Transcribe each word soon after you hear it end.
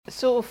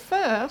So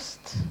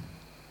first,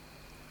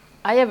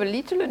 I have a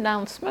little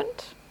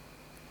announcement.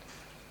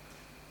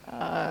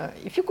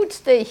 If you could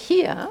stay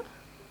here,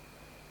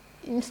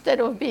 instead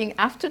of being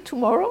after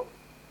tomorrow,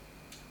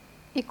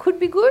 it could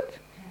be good.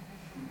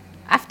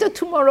 After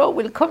tomorrow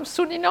will come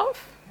soon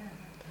enough.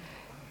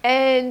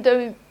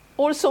 And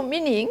also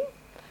meaning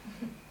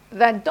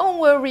that don't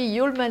worry,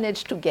 you'll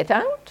manage to get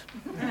out.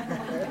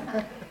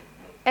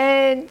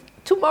 And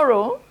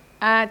tomorrow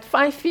at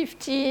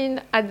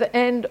 5:15 at the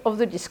end of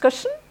the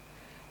discussion,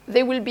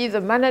 there will be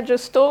the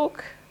manager's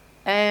talk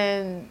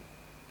and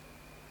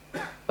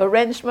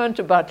arrangement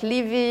about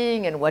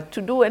leaving and what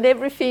to do, and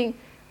everything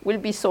will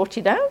be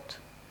sorted out.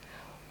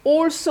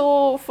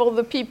 Also, for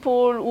the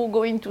people who are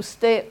going to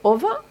stay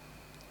over,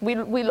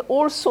 we'll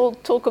also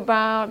talk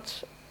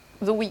about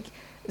the week,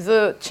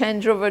 the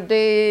changeover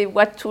day,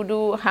 what to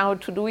do, how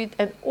to do it,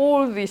 and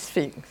all these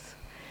things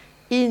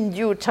in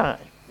due time.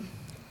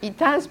 It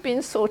has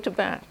been thought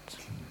about,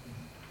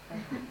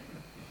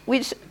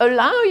 which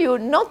allow you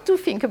not to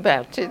think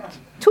about it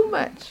too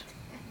much.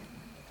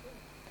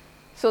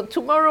 So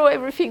tomorrow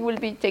everything will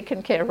be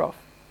taken care of.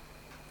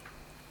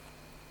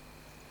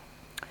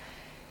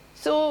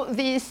 So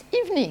this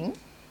evening,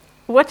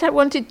 what I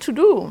wanted to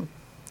do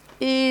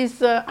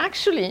is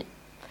actually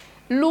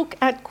look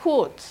at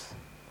quotes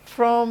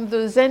from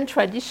the Zen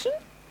tradition,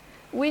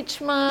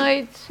 which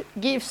might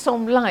give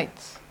some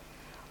light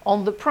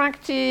on the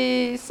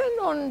practice and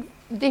on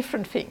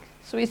different things.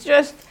 So it's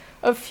just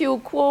a few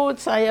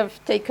quotes I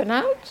have taken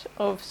out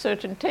of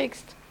certain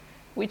texts,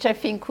 which I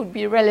think could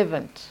be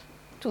relevant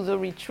to the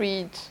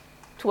retreat,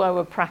 to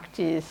our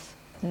practice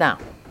now.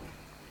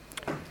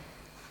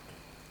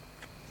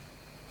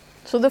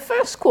 So the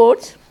first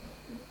quote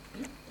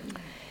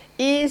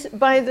is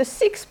by the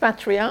sixth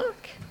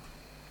patriarch,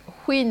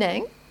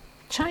 Huineng,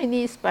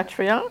 Chinese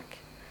patriarch,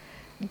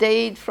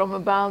 dated from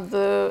about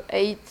the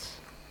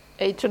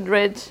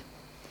 800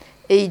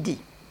 AD.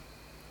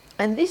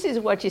 And this is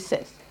what he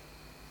says.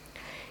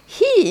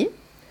 He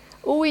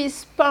who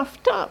is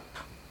puffed up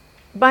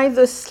by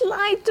the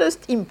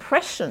slightest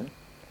impression,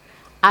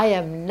 I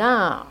am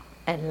now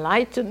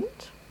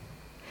enlightened,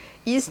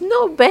 is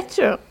no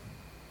better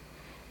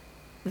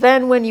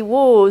than when he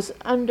was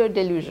under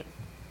delusion.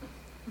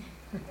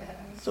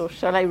 So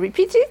shall I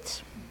repeat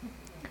it?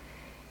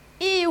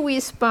 He who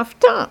is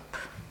puffed up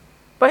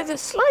by the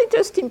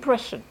slightest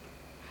impression,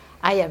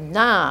 I am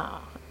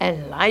now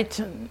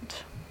enlightened,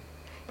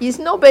 is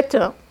no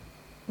better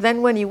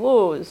than when he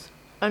was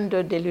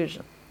under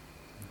delusion.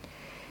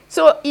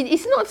 So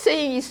it's not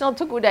saying it's not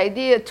a good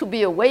idea to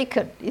be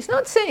awakened. It's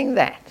not saying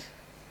that.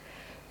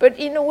 But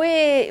in a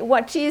way,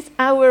 what is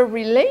our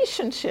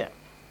relationship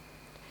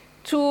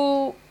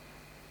to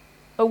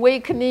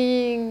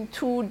awakening,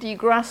 to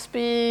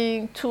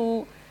degrasping,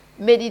 to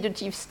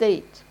meditative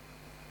state?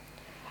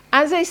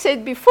 As I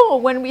said before,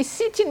 when we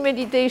sit in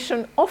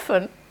meditation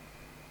often,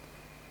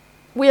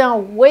 we are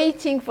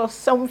waiting for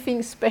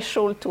something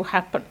special to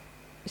happen.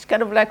 It's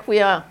kind of like we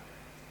are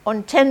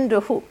on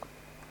tenterhook,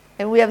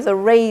 and we have the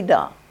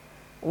radar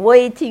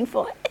waiting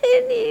for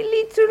any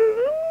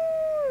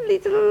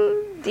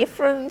little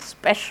different,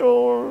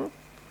 special.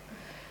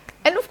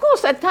 And of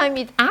course, at times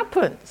it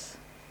happens.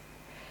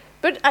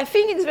 But I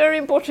think it's very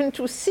important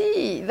to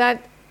see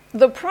that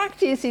the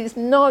practice is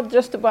not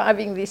just about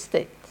having this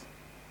state.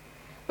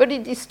 But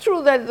it is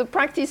true that the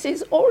practice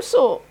is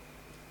also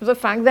the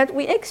fact that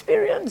we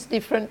experience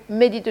different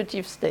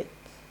meditative states.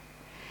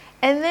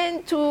 And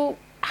then to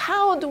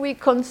how do we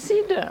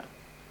consider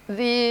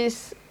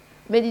these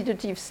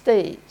meditative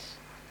states?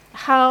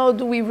 How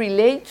do we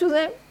relate to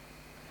them?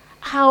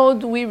 How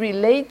do we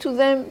relate to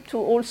them to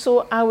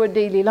also our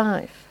daily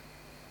life?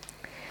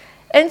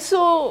 And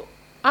so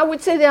I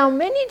would say there are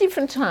many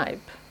different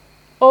types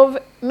of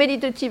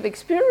meditative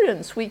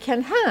experience we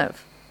can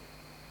have.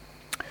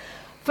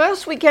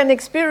 First, we can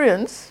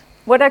experience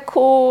what I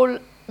call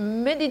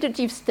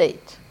meditative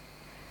state,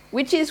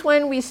 which is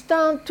when we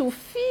start to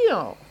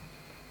feel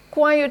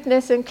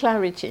quietness and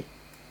clarity.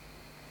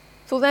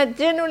 So that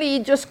generally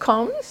it just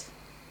comes,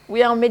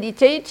 we are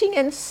meditating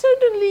and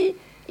suddenly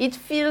it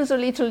feels a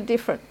little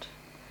different.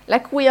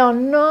 Like we are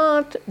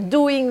not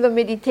doing the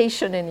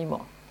meditation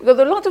anymore. Because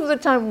a lot of the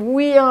time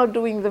we are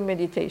doing the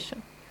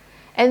meditation.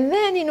 And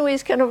then, you know,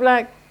 it's kind of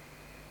like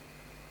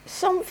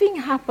something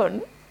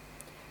happened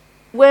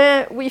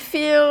where we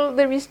feel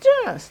there is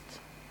just,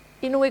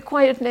 in a way,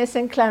 quietness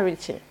and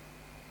clarity.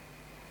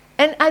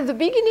 And at the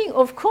beginning,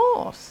 of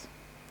course,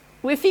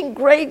 we think,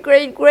 great,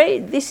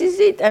 this is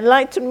it,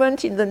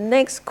 enlightenment in the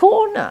next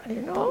corner,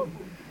 you know.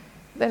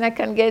 Then I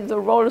can get the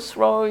Rolls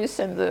Royce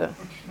and the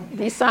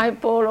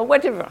disciple or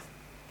whatever.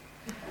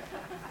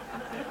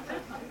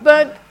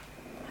 But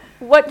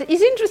what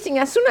is interesting,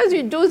 as soon as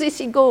we do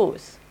this, it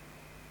goes.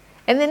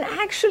 And then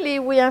actually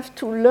we have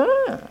to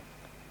learn.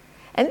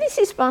 And this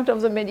is part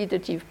of the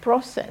meditative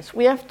process.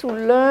 We have to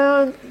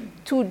learn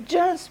to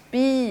just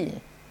be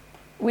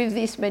with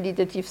this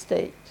meditative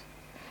state.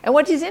 And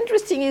what is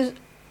interesting is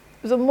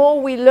the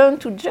more we learn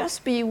to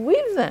just be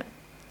with them,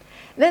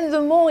 then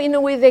the more, in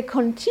a way, they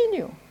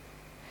continue.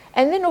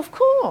 And then, of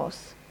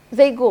course,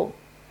 they go.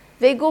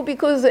 They go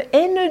because the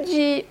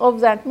energy of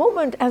that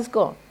moment has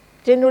gone.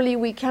 Generally,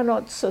 we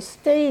cannot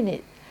sustain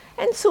it.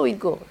 And so it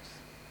goes.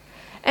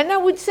 And I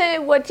would say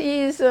what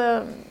is,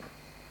 to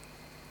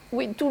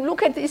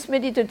look at this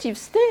meditative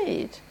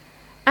state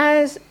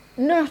as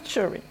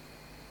nurturing.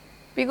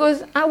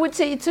 Because I would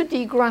say it's a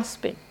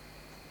de-grasping.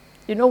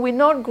 We're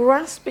not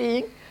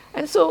grasping,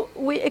 and so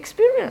we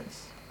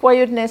experience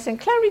quietness and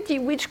clarity,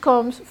 which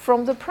comes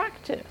from the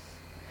practice.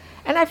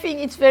 And I think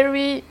it's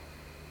very,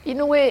 in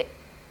a way,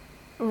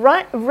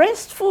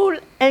 restful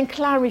and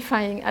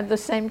clarifying at the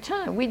same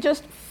time. We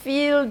just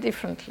feel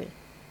differently.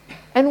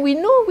 And we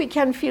know we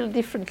can feel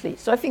differently.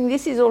 So I think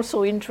this is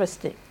also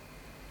interesting.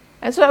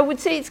 And so I would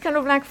say it's kind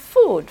of like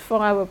food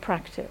for our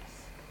practice.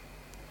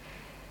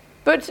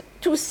 But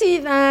to see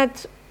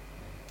that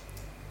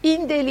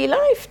in daily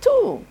life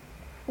too,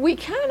 we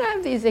can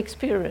have this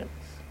experience.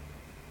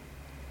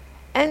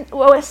 And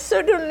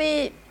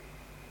suddenly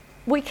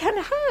we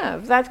can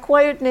have that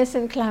quietness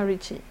and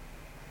clarity.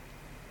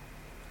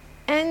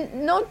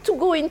 And not to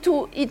go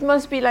into it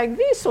must be like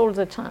this all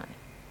the time,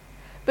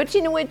 but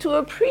in a way to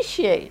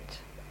appreciate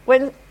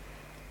when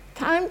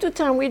time to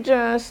time we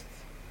just,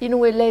 in a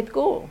way, let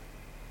go.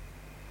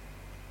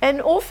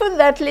 And often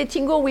that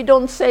letting go, we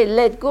don't say,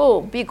 let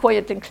go, be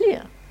quiet and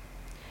clear.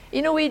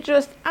 In a way, it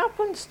just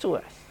happens to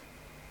us.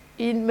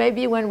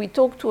 Maybe when we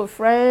talk to a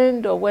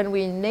friend or when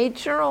we're in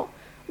nature or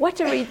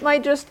whatever, it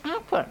might just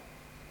happen.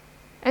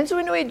 And so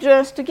in a way,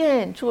 just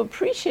again, to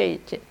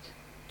appreciate it,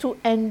 to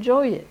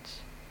enjoy it,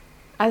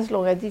 as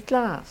long as it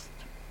lasts.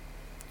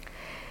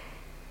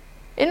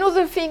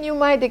 Another thing you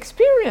might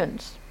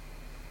experience,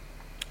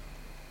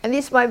 and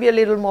this might be a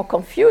little more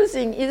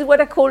confusing, is what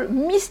I call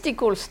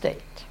mystical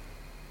state.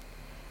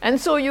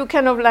 And so you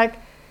kind of like,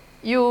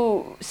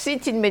 you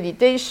sit in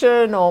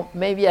meditation or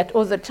maybe at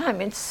other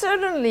time, and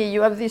suddenly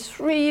you have this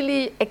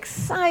really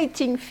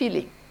exciting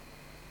feeling,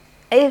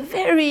 a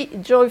very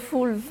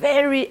joyful,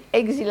 very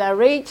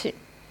exhilarating.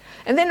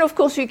 And then, of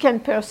course, you can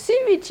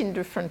perceive it in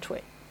different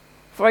ways.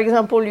 For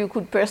example, you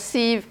could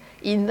perceive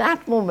in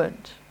that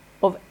moment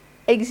of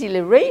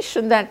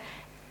exhilaration that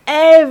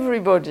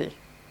everybody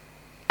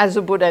has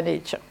a Buddha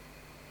nature.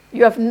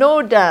 You have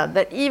no doubt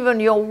that even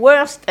your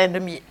worst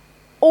enemy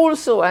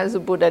also has a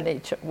Buddha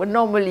nature, when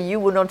normally you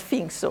would not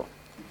think so.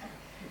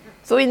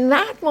 So in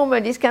that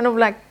moment, it's kind of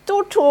like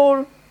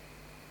total,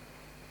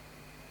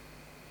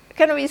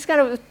 it's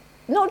kind of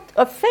not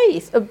a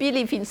faith, a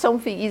belief in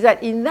something, is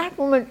that in that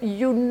moment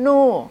you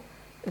know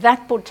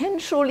that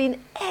potential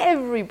in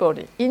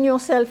everybody, in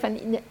yourself and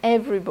in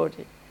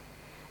everybody.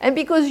 And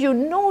because you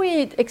know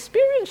it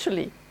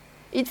experientially,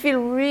 it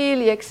feels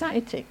really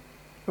exciting,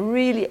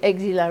 really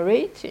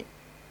exhilarating.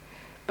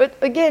 But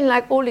again,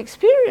 like all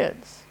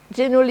experience,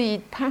 generally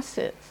it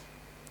passes.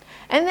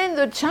 And then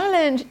the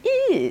challenge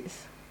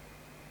is,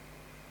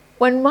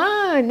 when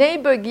my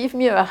neighbor gives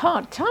me a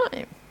hard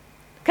time,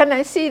 can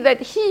I see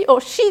that he or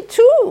she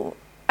too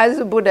has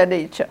a Buddha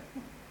nature?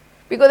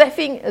 Because I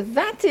think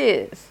that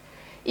is,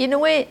 in a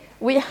way,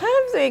 we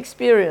have the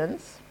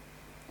experience,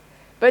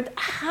 but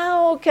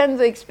how can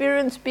the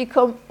experience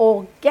become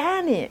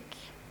organic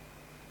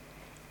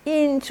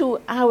into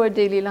our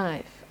daily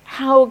life?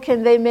 How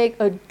can they make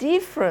a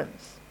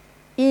difference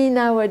in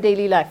our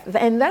daily life?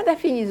 And that, I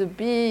think, is a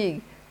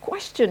big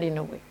question in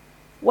a way.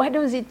 What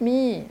does it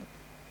mean?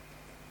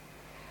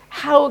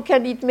 How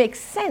can it make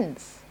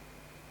sense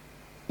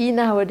in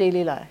our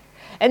daily life?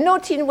 And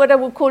not in what I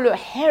would call a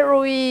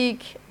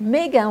heroic,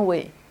 mega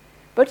way,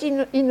 but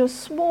in a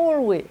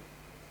small way.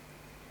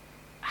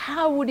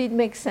 How would it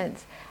make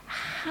sense?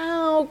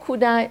 How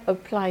could I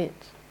apply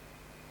it?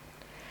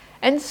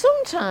 And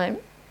sometimes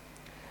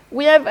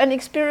we have an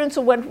experience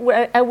of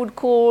what I would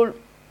call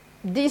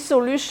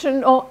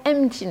dissolution or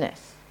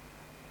emptiness.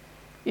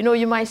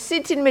 You might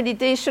sit in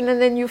meditation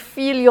and then you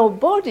feel your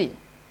body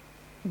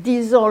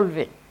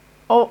dissolving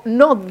or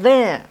not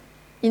there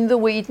in the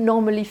way it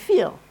normally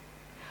feels.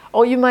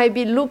 Or you might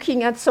be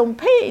looking at some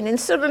pain and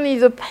suddenly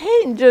the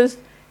pain just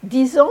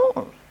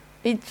dissolves.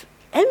 It's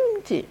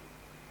empty.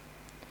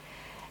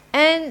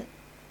 And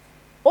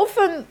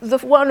often the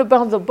one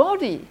about the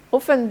body,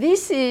 often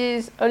this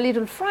is a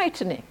little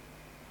frightening.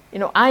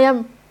 I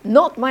am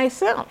not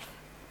myself.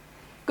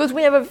 Because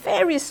we have a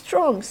very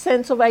strong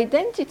sense of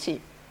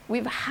identity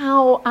with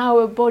how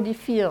our body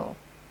feels.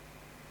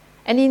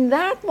 And in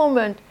that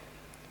moment,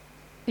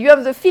 you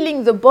have the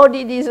feeling the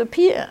body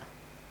disappears.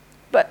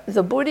 But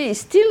the body is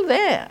still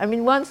there.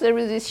 Once there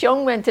was this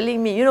young man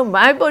telling me,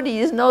 my body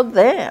is not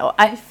there. Or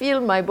I feel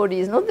my body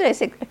is not there.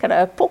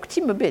 I poked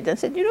him a bit and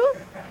said,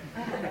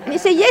 And he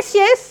said,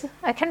 yes,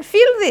 I can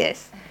feel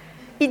this.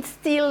 It's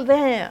still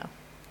there.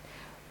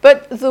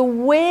 But the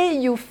way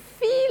you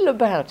feel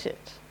about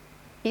it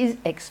is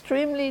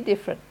extremely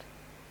different.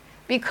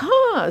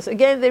 Because,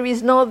 again, there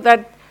is not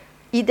that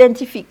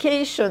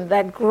identification,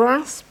 that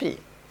grasping.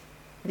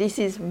 This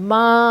is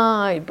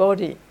my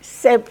body,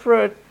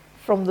 separate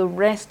from the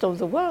rest of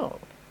the world.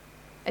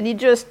 And you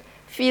just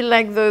feel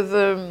like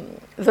the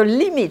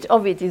limit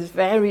of it is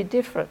very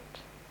different.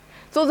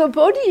 So the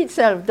body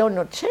itself does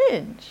not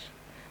change,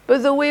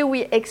 but the way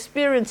we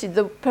experience it,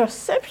 the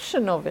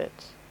perception of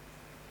it,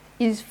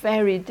 is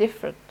very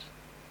different.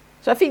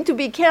 So I think to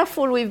be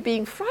careful with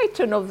being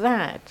frightened of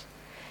that,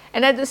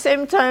 and at the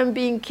same time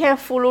being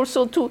careful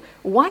also to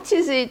what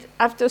is it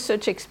after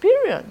such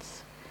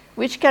experience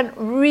which can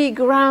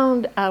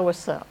reground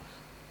ourselves.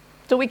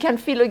 So we can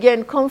feel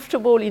again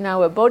comfortable in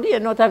our body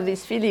and not have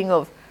this feeling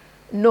of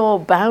no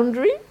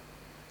boundary,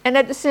 and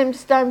at the same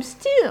time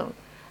still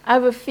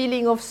have a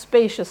feeling of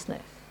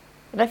spaciousness.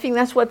 And I think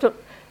that's what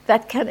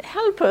that can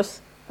help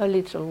us a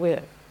little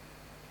with.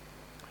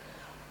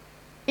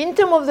 In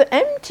terms of the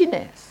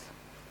emptiness,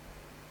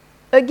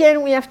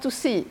 again we have to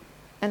see,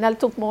 and I'll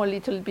talk more a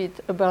little bit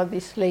about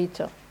this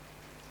later.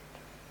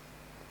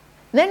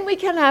 Then we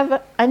can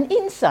have an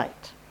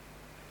insight.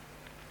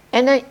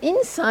 And an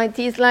insight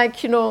is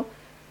like, you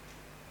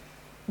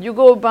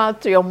go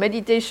about your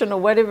meditation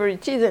or whatever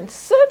it is, and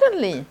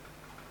suddenly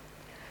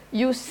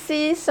you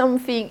see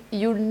something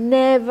you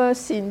never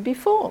seen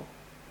before.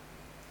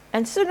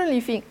 And suddenly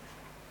you think,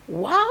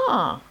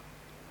 wow.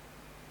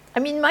 I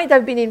mean, it might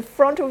have been in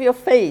front of your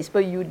face,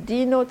 but you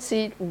did not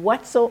see it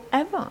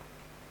whatsoever.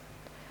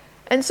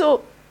 And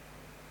so,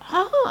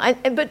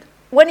 but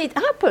when it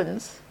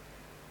happens,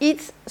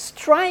 it's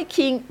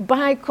striking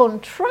by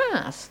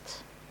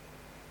contrast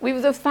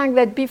with the fact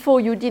that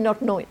before you did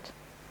not know it.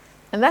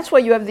 And that's why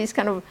you have this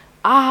kind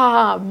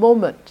of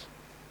moment.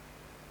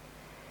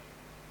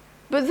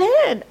 But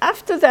then,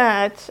 after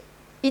that,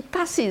 it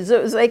passes.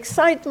 The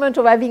excitement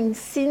of having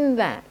seen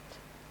that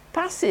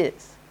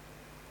passes.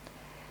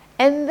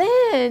 And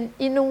then,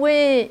 in a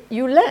way,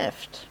 you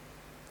left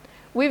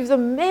with the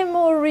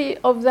memory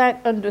of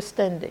that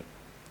understanding,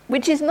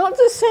 which is not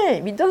the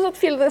same. It doesn't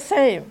feel the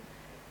same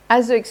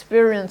as the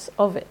experience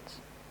of it.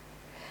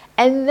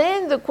 And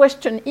then the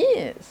question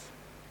is,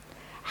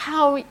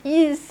 how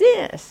is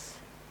this,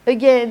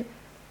 again,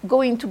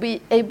 going to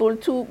be able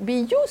to be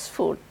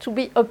useful, to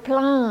be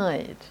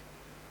applied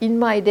in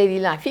my daily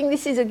life? I think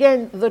this is,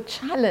 again, the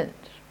challenge.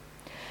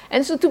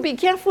 And so to be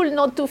careful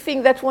not to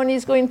think that one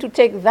is going to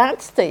take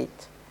that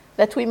state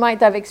that we might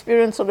have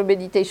experienced on a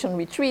meditation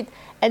retreat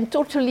and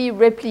totally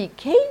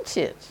replicate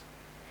it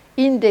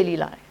in daily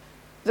life.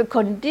 The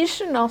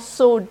conditions are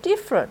so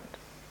different.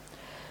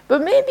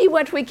 But maybe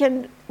what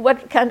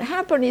can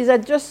happen is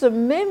that just the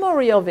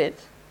memory of it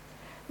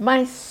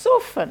might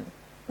soften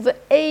the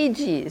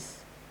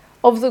edges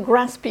of the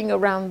grasping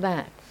around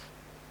that,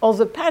 or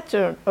the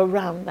pattern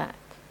around that.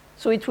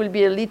 So it will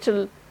be a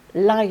little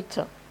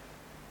lighter.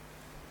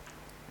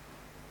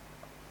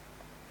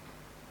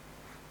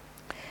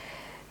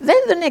 Then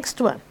the next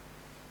one.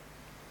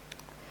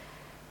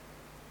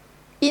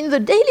 In the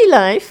daily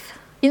life,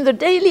 in the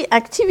daily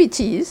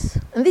activities,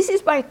 and this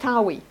is by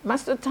Taoyi,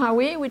 Master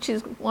Taoyi, which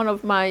is one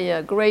of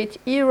my great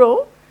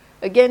heroes,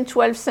 again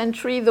 12th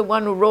century, the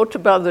one who wrote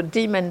about the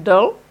dim and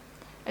dull,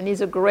 and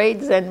he's a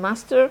great Zen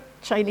master,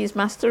 Chinese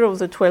master of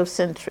the 12th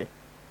century.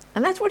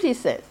 And that's what he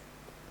says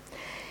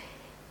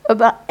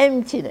about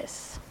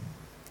emptiness.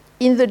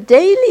 In the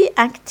daily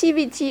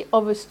activity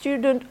of a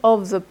student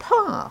of the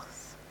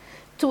path,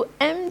 to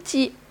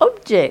empty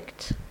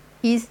object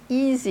is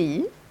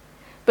easy,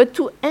 but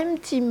to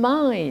empty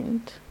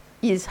mind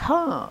is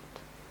hard.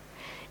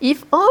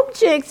 If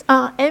objects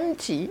are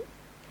empty,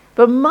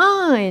 but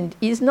mind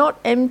is not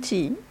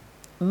empty,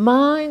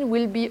 mind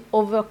will be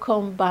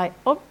overcome by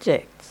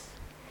objects.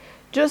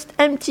 Just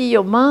empty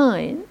your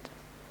mind,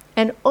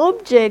 and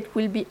object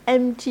will be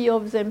empty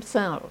of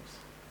themselves.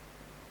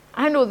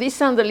 I know this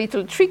sounds a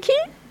little tricky,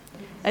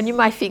 and you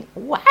might think,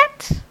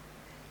 what?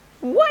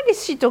 What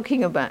is she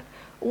talking about?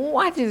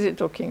 What is it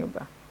talking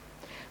about?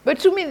 But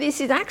to me,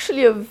 this is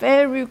actually a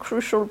very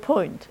crucial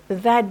point,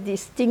 that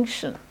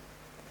distinction.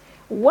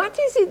 What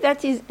is it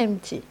that is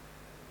empty?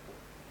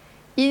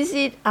 Is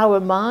it our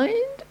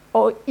mind,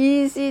 or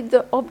is it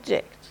the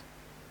object?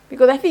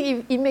 Because I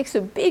think it makes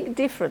a big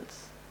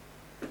difference.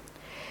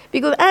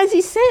 Because as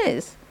he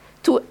says,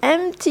 to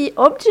empty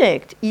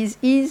object is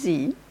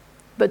easy,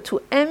 but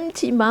to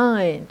empty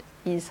mind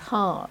is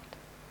hard.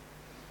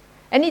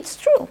 And it's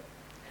true.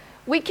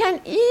 We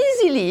can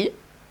easily,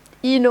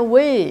 in a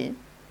way,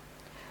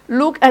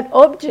 look at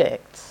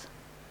objects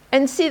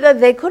and see that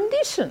they're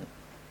conditioned.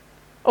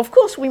 Of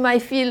course, we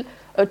might feel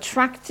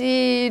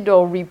attracted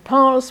or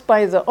repulsed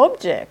by the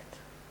object,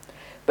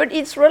 but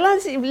it's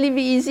relatively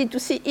easy to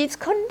see it's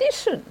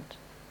conditioned,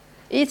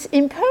 it's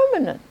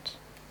impermanent.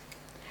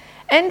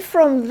 And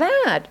from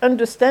that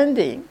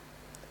understanding,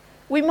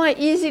 we might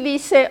easily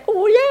say,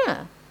 oh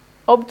yeah,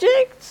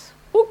 objects,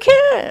 who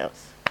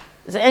cares?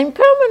 They're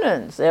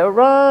impermanent, they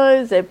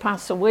arise, they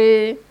pass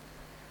away.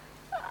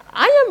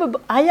 I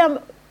am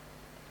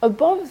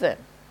above them.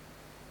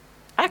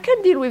 I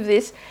can deal with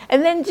this.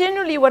 And then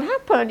generally what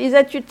happens is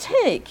that you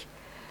take,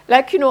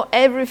 like,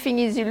 everything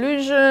is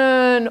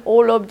illusion,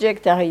 all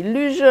objects are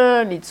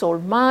illusion, it's all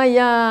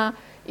Maya,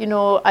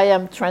 I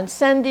am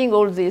transcending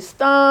all this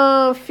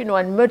stuff,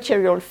 and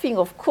material thing,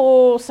 of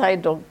course, I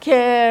don't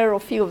care, or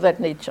things of that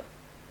nature.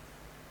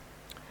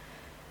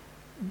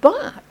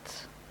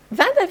 But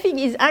that I think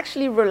is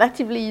actually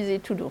relatively easy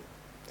to do,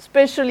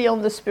 especially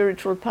on the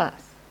spiritual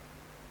path.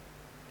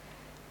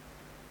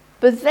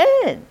 But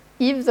then,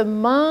 if the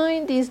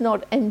mind is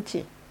not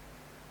empty,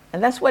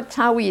 and that's what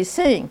Taoyi is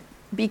saying,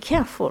 be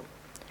careful.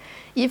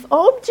 If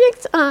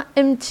objects are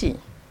empty,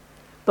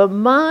 but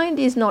mind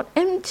is not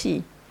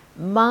empty,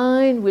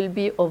 mind will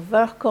be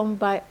overcome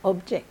by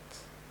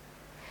objects.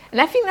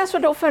 And I think that's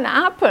what often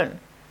happens.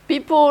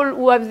 People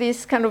who have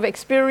this kind of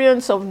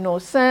experience of no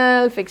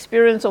self,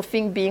 experience of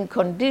things being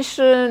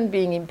conditioned,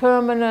 being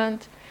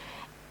impermanent,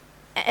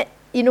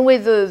 in a way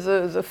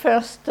the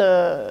first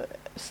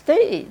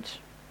stage,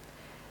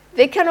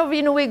 they kind of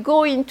in a way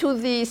go into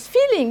this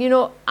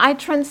feeling, I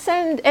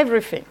transcend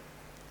everything.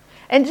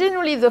 And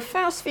generally the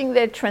first thing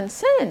they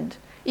transcend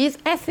is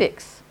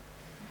ethics.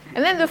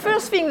 And then the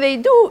first thing they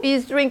do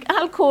is drink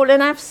alcohol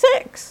and have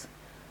sex,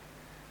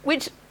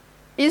 which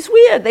is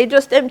weird. They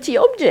just empty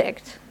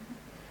object.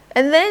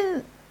 And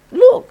then,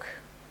 look,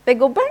 they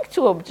go back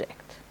to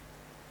object.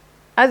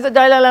 As the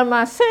Dalai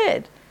Lama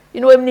said,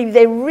 I mean,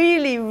 they're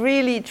really,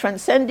 really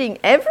transcending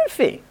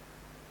everything,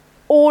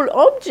 all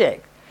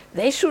object.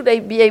 They should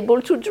be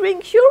able to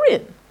drink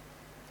urine.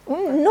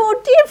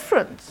 No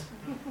difference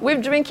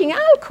with drinking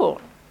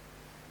alcohol.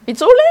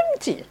 It's all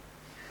empty.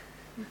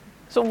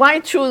 So why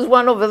choose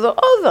one over the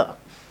other?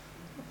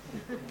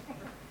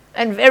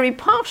 And very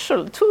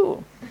partial,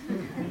 too.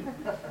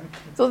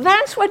 So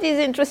that's what is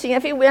interesting. I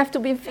think we have to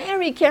be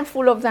very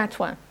careful of that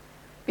one.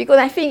 Because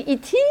I think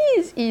it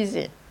is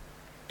easy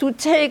to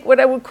take what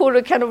I would call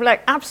a kind of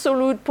like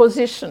absolute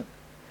position.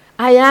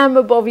 I am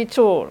above it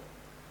all.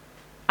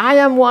 I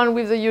am one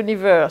with the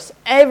universe.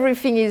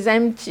 Everything is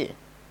empty.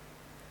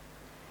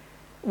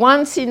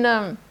 Once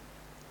in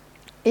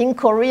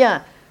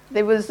Korea,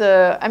 there was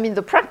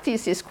the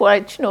practice is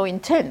quite,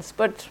 intense.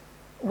 But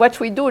what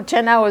we do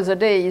 10 hours a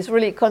day is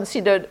really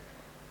considered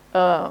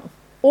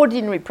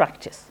ordinary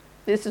practice.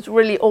 This is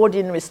really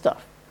ordinary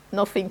stuff,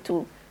 nothing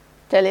to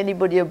tell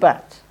anybody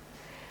about.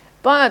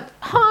 But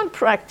hard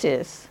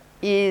practice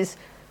is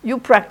you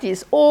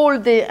practice all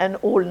day and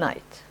all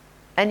night.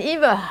 And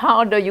even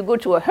harder, you go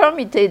to a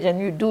hermitage and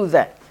you do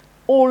that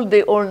all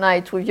day, all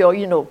night with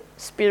your,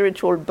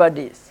 spiritual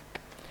buddies.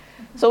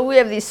 So we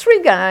have these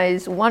three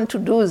guys who want to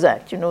do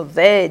that.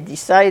 They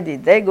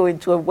decided they're going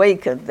to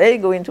awaken, they're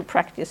going to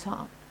practice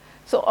hard.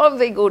 So off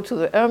they go to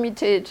the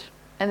hermitage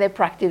and they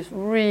practice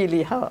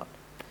really hard.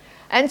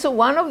 And so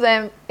one of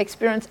them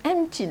experienced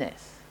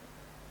emptiness.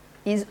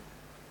 His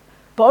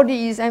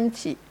body is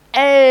empty.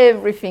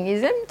 Everything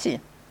is empty.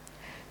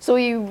 So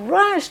he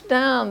rushed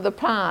down the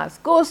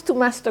path, goes to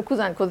Master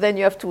Kuzan, because then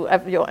you have to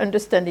have your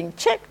understanding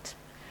checked.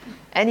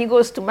 And he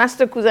goes to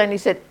Master Kuzan and he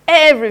said,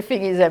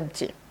 everything is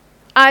empty.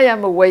 I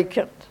am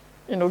awakened.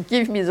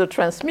 Give me the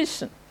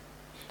transmission.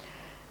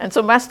 And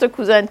so Master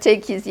Kuzan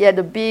he had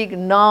a big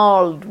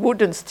gnarled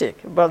wooden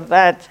stick, about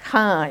that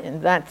high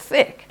and that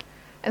thick.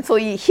 And so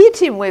he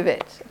hit him with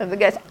it. And the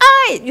guy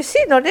said, you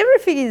see, not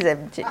everything is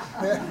empty.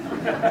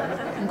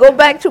 Go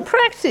back to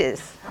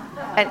practice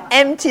and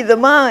empty the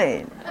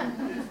mind.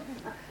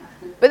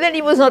 But then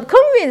he was not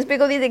convinced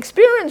because his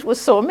experience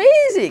was so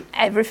amazing.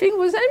 Everything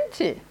was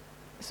empty.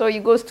 So he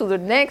goes to the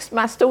next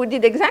master who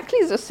did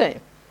exactly the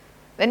same.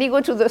 Then he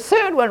goes to the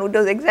third one who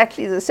does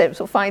exactly the same.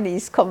 So finally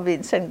he's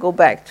convinced and go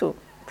back to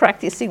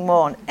practicing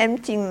more on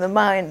emptying the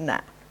mind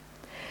now.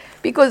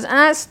 Because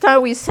as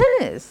Taoyi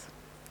says,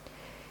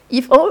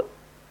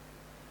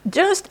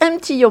 just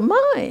empty your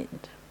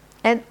mind,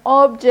 an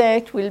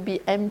object will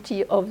be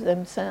empty of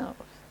themselves.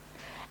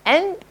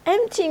 And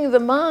emptying the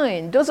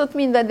mind doesn't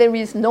mean that there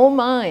is no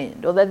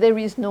mind or that there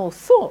is no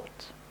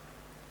thought.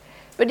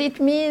 But it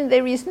means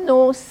there is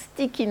no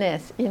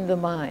stickiness in the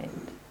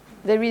mind.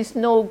 There is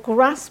no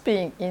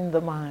grasping in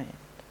the mind.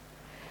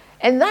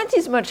 And that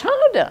is much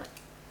harder.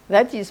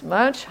 That is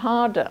much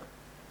harder.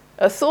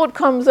 A thought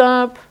comes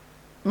up,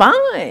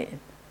 mine.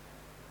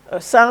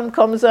 A sound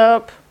comes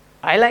up,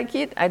 I like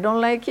it, I don't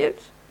like it.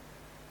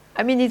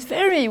 I mean,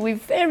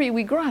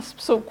 we grasp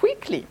so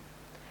quickly.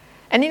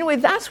 And in a way,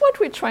 that's what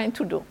we're trying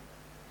to do.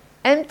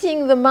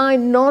 Emptying the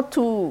mind not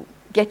to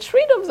get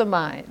rid of the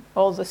mind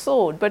or the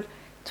thought, but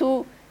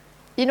to,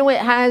 in a way,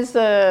 as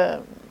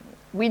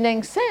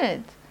Wineng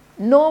said,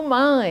 no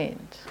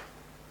mind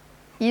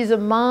is a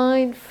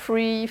mind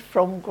free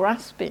from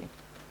grasping.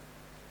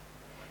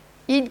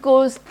 It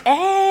goes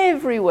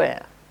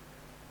everywhere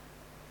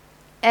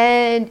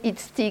and it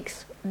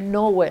sticks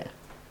nowhere.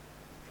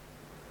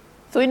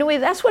 So in a way,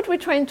 that's what we're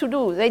trying to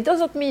do. It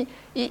doesn't mean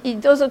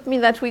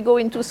that we go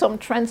into some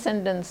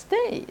transcendent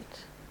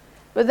state,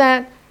 but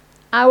that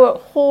our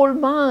whole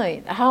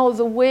mind, how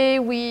the way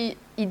we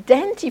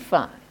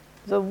identify,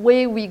 the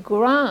way we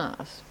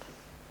grasp,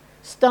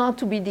 start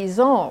to be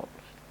dissolved.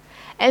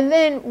 And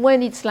then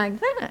when it's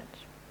like that,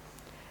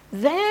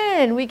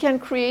 then we can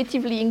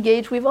creatively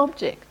engage with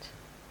object,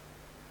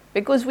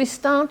 because we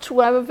start to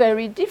have a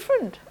very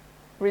different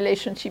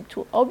relationship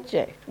to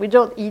object. We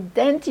don't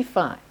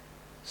identify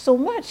so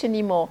much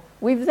anymore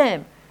with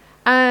them.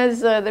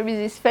 As there is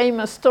this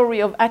famous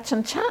story of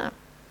Achan Chah.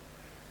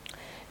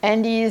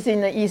 And he is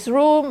in his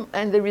room,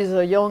 and there is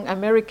a young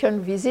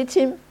American visit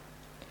him,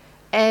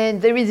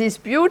 and there is this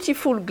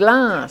beautiful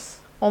glass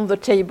on the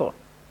table.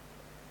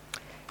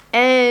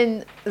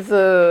 And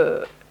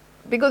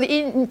because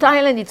in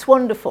Thailand it's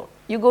wonderful.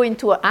 You go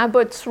into an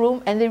abbot's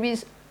room, and there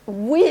is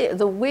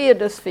the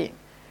weirdest thing.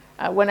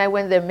 When I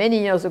went there many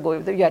years ago,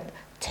 you had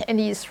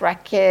tennis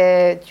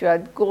racket, you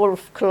had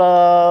golf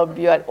club,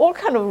 you had all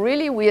kind of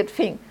really weird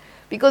things.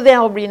 Because they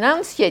are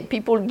renunciate,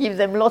 people give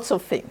them lots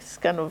of things,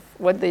 kind of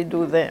what they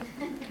do there.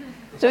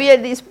 So he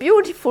had this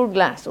beautiful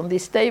glass on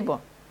this table.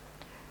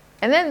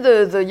 And then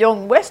the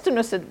young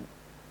Westerner said,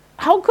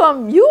 how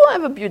come you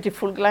have a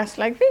beautiful glass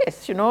like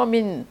this? You know, I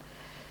mean,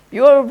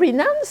 you're a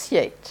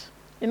renunciate.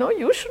 You know,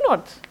 you should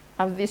not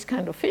have this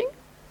kind of thing.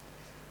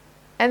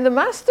 And the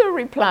master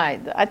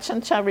replied,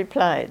 Ajahn Chah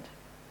replied,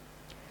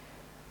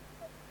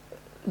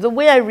 the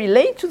way I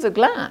relate to the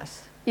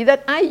glass is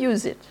that I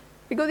use it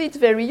because it's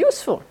very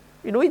useful.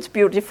 You know, it's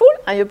beautiful.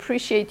 I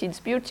appreciate its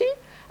beauty.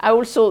 I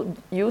also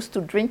used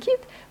to drink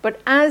it. But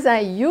as I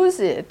use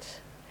it,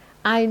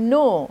 I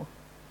know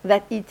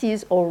that it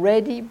is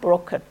already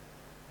broken.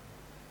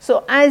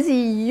 So as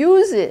he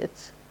uses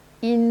it,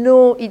 he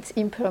knows its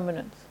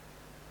impermanence.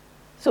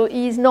 So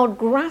he is not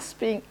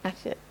grasping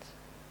at it.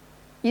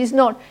 He is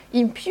not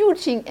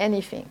imputing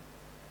anything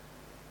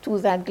to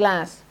that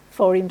glass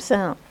for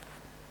himself.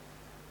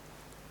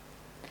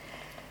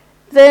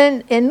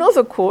 Then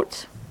another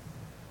quote,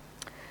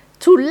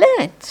 to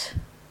let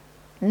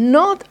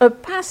not a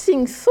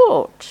passing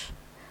thought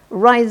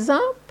rise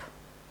up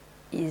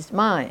is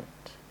mind.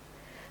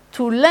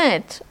 To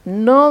let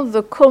not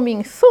the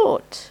coming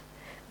thought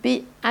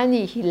be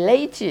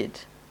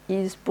annihilated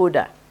is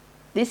Buddha.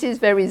 This is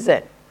very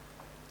Zen.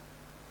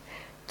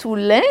 To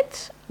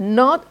let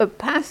not a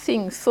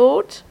passing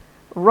thought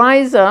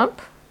rise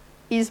up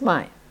is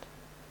mind.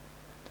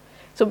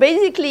 So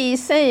basically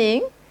he's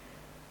saying,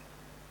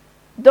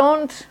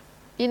 don't,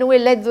 in a way,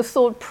 let the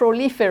thought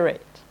proliferate.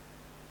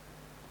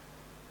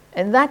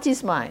 And that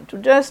is mind. To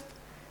just,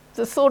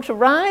 the thought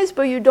arises,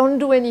 but you don't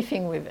do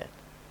anything with it.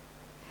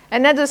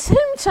 And at the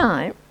same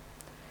time,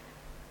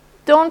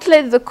 don't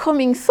let the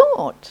coming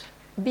thought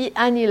be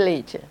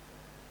annihilated.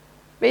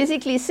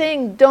 Basically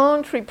saying,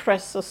 don't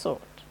repress the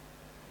thought.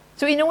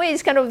 So in a way,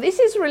 it's kind of, this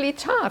is really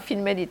tough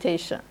in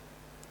meditation.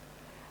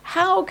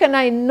 How can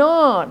I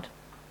not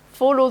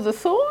follow the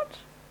thought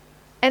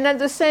and at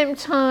the same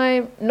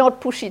time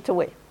not push it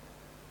away?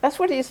 That's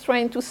what he's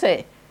trying to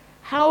say.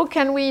 How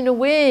can we, in a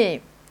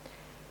way,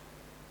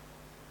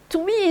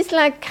 to me it's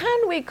like,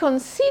 can we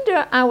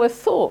consider our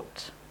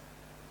thought,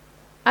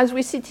 as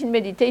we sit in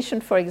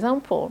meditation, for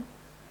example,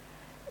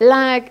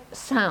 like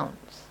sounds?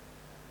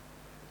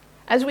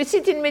 As we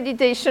sit in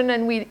meditation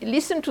and we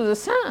listen to the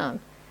sound,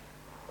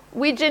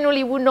 we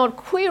generally would not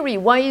query,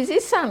 why is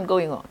this sound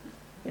going on?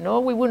 You know,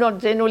 we would not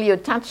generally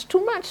attach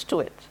too much to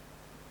it.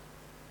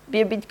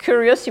 Be a bit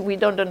curious if we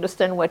don't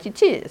understand what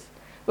it is.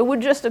 But we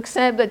just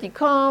accept that it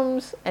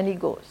comes and it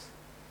goes.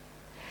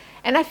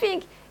 And I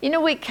think, in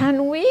a way,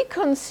 can we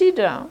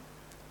consider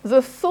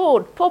the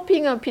thought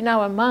popping up in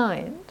our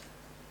mind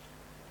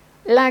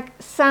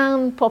like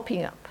sound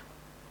popping up?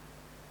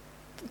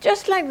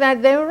 Just like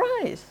that, they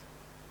arise.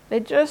 They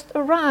just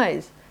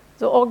arise.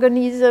 The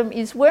organism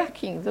is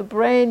working, the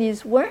brain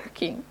is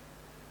working.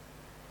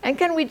 And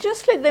can we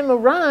just let them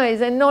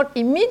arise and not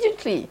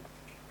immediately,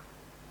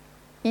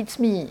 it's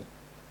me,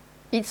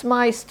 it's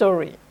my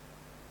story,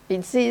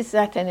 it's this,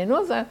 that, and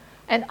another,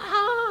 and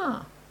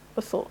a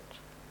thought.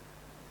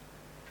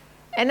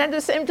 And at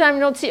the same time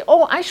not say,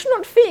 oh, I should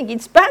not think,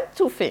 it's bad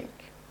to think.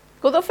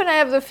 Because often I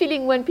have the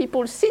feeling when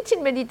people sit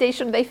in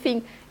meditation, they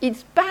think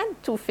it's bad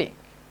to think.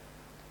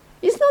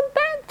 It's not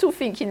bad to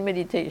think in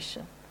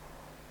meditation.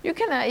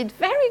 It's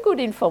very good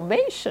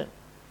information.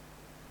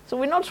 So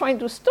we're not trying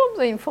to stop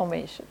the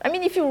information. I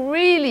mean, if you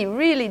really,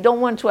 really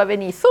don't want to have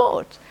any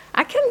thought,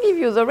 I can give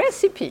you the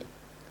recipe.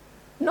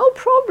 No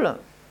problem.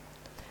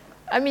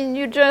 I mean,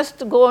 you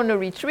just go on a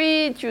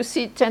retreat, you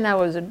sit 10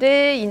 hours a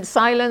day in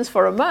silence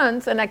for a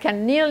month, and I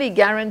can nearly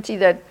guarantee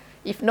that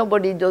if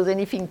nobody does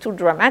anything too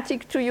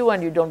dramatic to you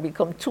and you don't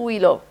become too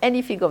ill of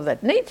anything of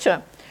that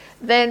nature,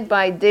 then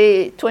by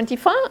day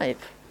 25,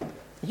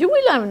 you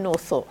will have no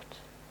thought.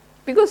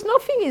 Because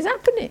nothing is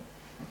happening.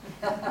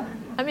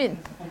 I mean,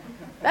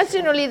 that's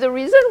generally the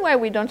reason why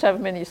we don't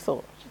have many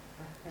thoughts.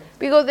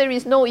 Because there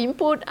is no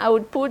input,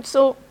 output,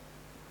 so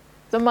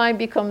the mind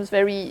becomes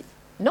very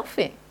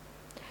nothing.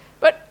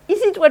 But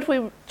is it what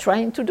we're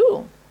trying to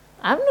do?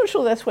 I'm not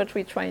sure that's what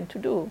we're trying to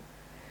do.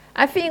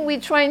 I think we're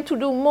trying to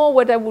do more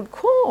what I would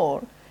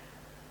call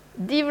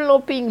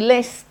developing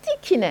less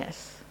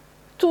stickiness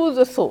to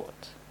the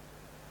thought.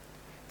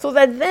 So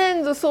that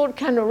then the thought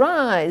can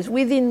arise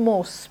within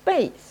more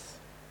space.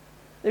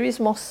 There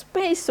is more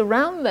space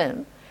around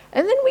them,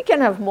 and then we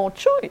can have more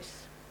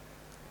choice.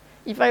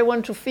 If I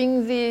want to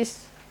think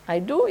this, I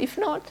do. If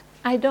not,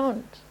 I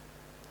don't.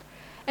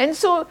 And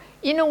so,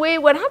 in a way,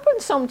 what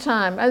happens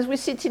sometimes, as we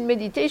sit in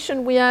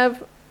meditation, we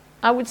have,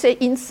 I would say,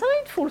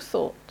 insightful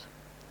thought.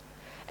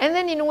 And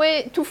then, in a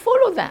way, to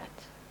follow that.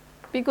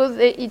 because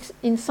it's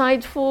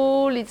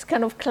insightful, it's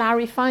kind of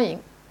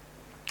clarifying.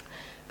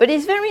 But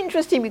it's very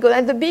interesting because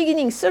at the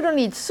beginning,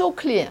 suddenly it's so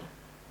clear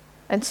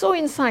and so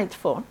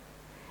insightful.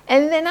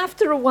 And then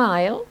after a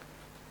while,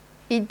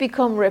 it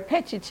becomes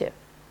repetitive.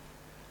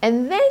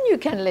 And then you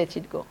can let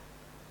it go.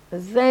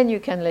 Then you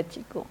can let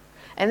it go.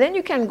 And then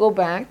you can go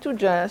back to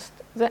just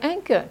the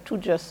anchor, to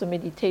just the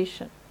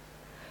meditation.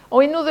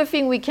 Or another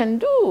thing we can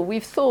do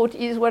with thought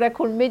is what I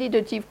call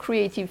meditative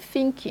creative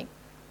thinking.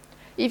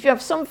 If you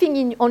have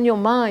something on your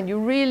mind,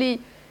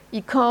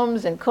 it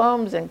comes and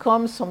comes and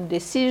comes, some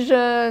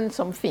decision,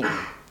 something.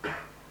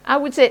 I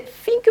would say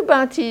think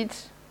about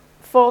it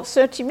for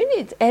 30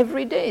 minutes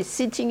every day,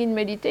 sitting in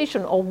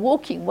meditation or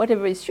walking,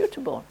 whatever is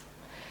suitable.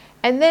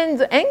 And then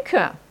the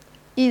anchor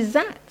is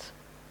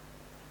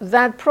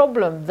that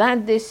problem,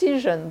 that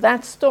decision,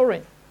 that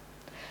story.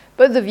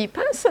 But the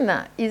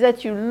vipassana is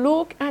that you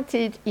look at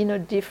it in a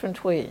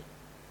different way.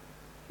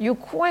 You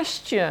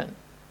question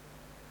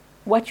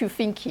what you're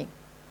thinking.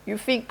 You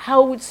think,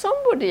 how would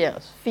somebody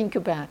else think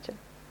about it?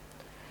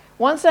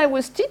 Once I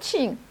was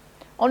teaching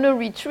on a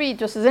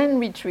retreat, a Zen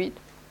retreat,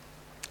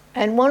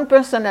 and one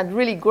person had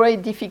really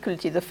great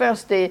difficulty. The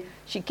first day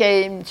she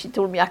came, she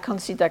told me, I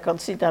can't sit, I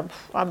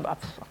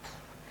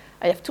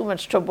have too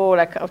much trouble.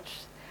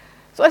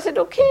 So I said,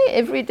 okay,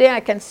 every day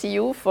I can see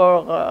you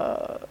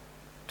for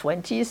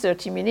 20,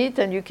 30 minutes,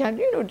 and you can,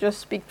 just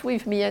speak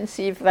with me and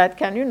see if that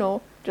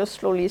can, just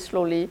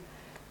slowly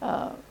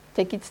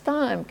take its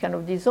time, kind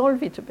of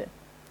dissolve it a bit.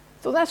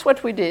 So that's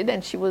what we did,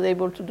 and she was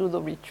able to do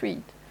the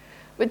retreat.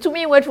 But to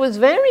me, what was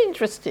very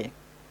interesting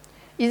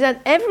is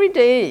that every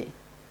day,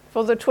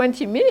 for the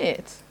 20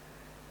 minutes,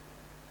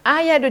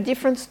 I had a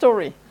different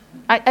story.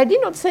 I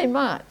did not say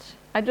much.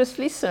 I just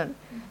listened.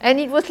 And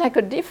it was like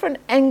a different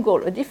angle,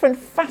 a different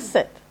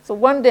facet. So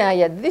one day I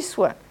had this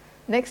one,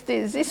 next day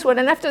is this one.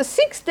 And after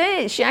 6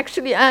 days, she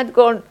actually had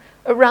gone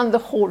around the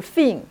whole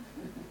thing.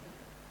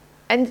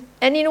 And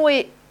in a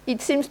way,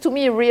 it seems to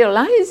me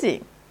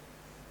realizing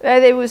that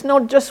there was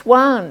not just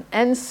one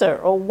answer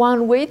or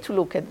one way to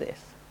look at this,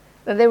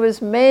 that there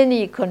was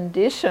many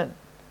conditions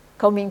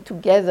coming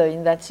together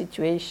in that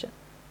situation.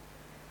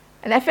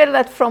 And I felt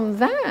that from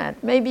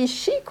that, maybe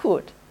she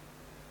could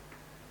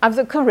have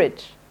the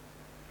courage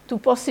to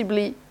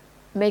possibly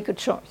make a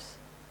choice.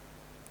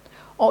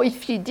 Or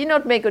if she did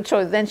not make a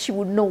choice, then she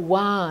would know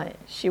why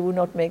she would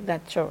not make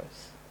that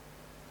choice.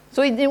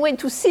 So in a way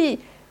to see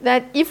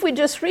that if we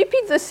just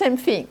repeat the same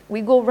thing,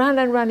 we go round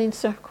and round in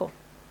circle.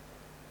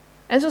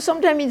 And so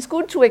sometimes it's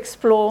good to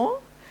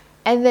explore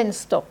and then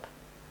stop.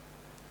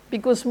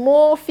 Because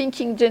more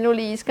thinking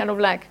generally is kind of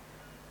like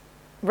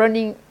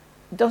running,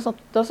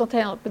 doesn't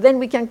help. But then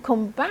we can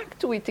come back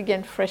to it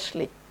again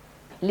freshly,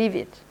 leave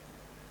it,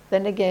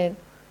 then again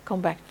come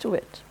back to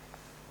it.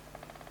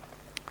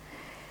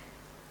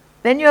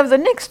 Then you have the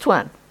next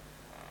one.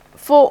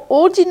 For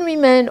ordinary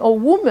man or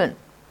woman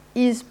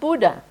is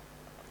Buddha,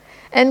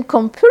 and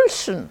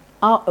compulsion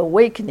are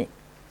awakening.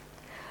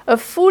 A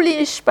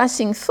foolish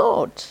passing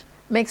thought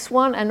makes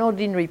one an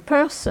ordinary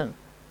person,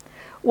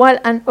 while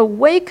an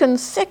awakened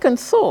second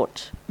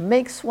thought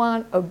makes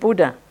one a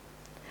Buddha.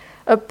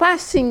 A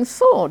passing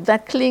thought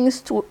that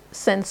clings to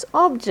sense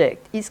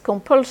object is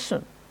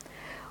compulsion,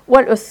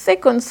 while a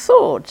second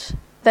thought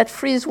that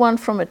frees one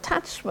from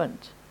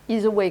attachment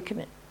is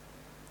awakening.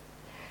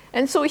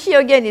 And so here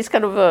again is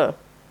kind of a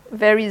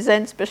very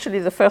Zen, especially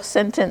the first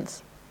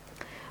sentence.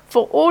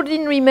 For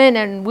ordinary men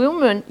and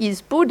women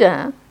is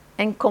Buddha,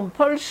 and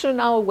compulsion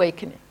are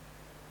awakening.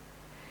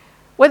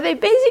 What they're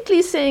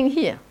basically saying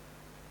here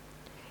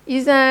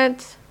is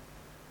that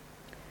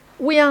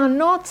we are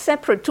not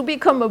separate. To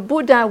become a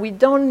Buddha, we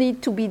don't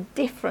need to be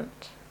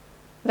different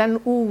than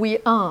who we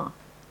are.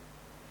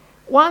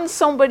 Once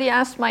somebody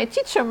asked my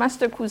teacher,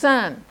 Master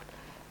Kuzan,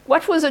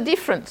 what was the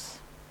difference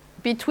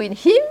between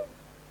him,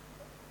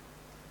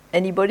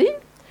 anybody,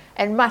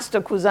 and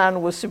Master Kuzan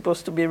was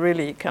supposed to be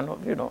really kind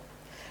of,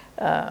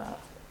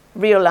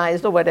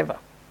 realized or whatever.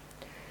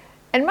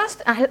 And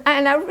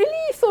I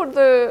really thought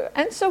the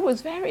answer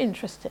was very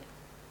interesting.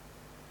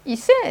 He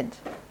said,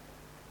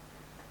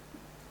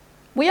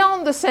 we are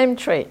on the same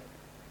train.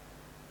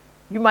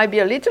 You might be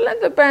a little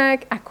at the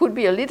back, I could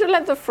be a little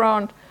at the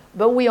front,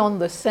 but we're on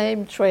the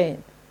same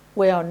train.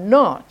 We are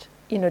not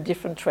in a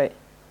different train.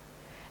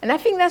 And I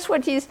think that's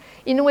what is,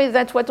 in a way,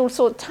 that's what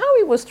also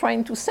Taoyi was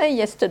trying to say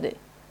yesterday,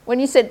 when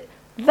he said,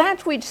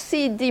 that which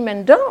sees dim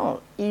and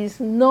dull is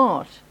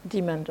not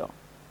dim and dull.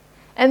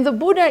 And the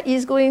Buddha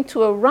is going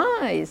to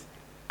arise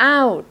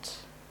out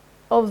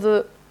of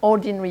the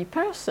ordinary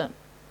person.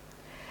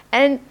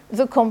 And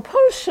the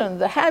compulsion,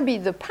 the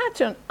habit, the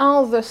pattern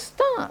are the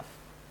stuff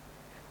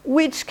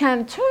which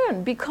can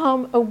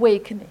become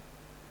awakening.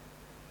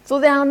 So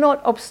they are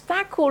not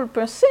obstacles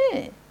per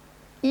se,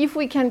 if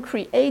we can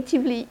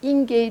creatively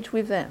engage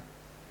with them.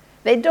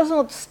 They do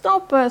not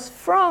stop us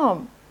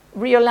from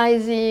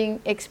realizing,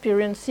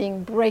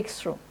 experiencing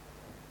breakthrough.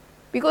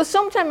 Because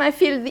sometimes I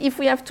feel if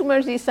we have too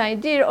much this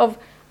idea of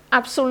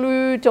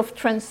absolute, of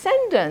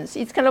transcendence,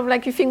 it's kind of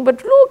like you think,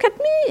 but look at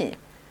me.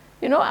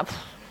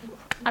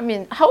 I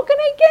mean, how can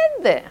I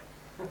get there?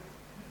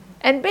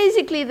 And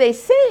basically they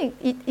say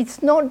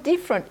it's not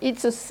different,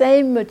 it's the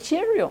same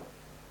material.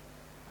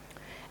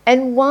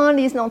 And one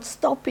is not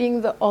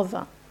stopping the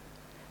other.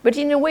 But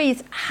in a way,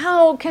 it's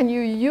how can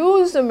you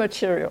use the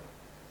material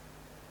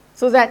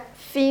so that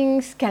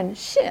things can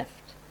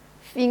shift,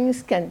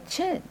 things can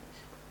change.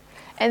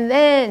 And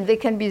then there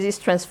can be this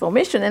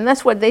transformation, and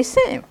that's what they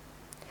say.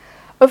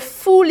 A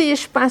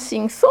foolish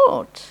passing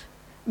thought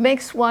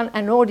makes one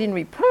an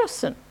ordinary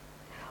person,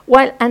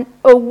 while an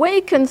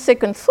awakened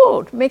second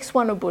thought makes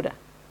one a Buddha.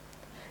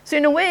 So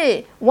in a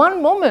way,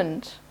 one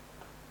moment,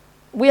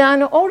 we are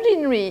an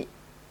ordinary,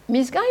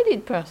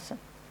 misguided person.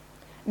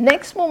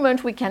 Next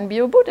moment, we can be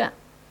a Buddha.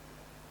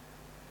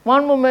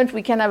 One moment,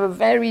 we can have a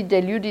very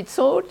deluded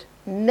thought.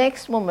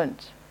 Next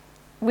moment,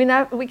 we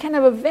can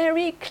have a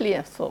very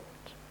clear thought.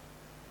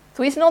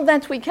 So it's not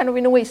that we can,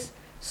 in a way,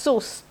 so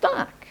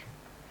stuck.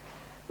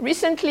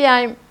 Recently,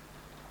 I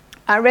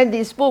read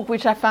this book,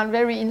 which I found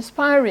very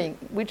inspiring,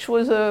 which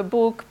was a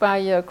book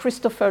by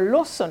Christopher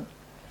Lawson,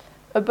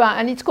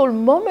 and it's called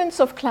Moments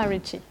of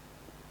Clarity.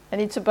 And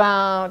it's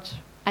about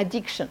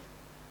addiction.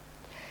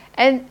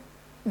 And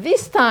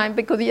this time,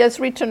 because he has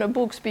written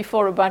books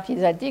before about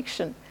his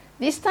addiction,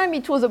 this time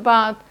it was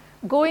about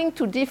going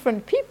to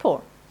different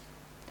people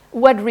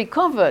who had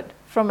recovered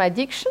from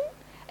addiction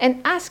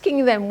and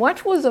asking them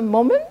what was a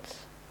moment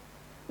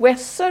where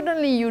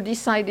suddenly you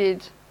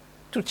decided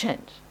to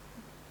change.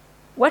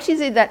 What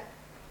is it that...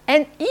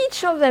 And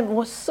each of them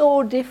was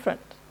so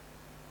different.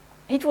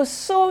 It was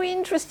so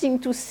interesting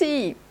to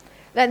see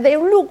that they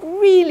looked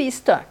really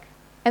stuck.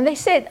 And they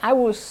said, I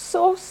was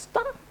so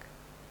stuck.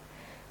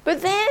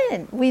 But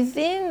then,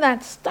 within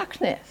that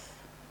stuckness,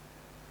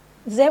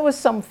 there was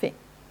something,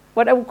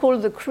 what I would call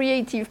the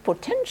creative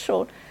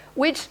potential,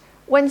 which,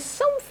 when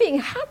something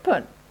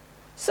happened,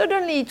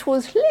 suddenly it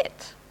was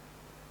lit.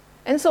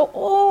 And so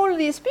all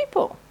these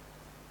people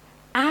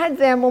had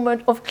their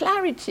moment of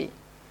clarity,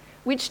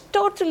 which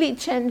totally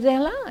changed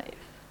their life.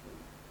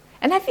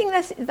 And I think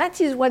that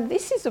is what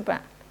this is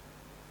about,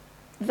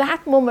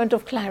 that moment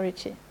of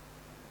clarity.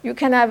 You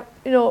can have,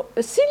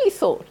 a silly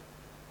thought.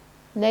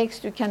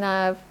 Next, you can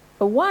have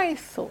a wise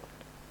thought.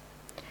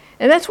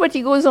 And that's what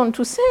he goes on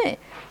to say.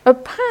 A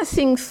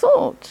passing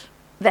thought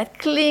that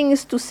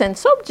clings to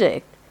sense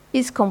object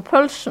is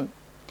compulsion,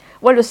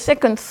 while a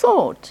second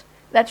thought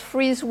that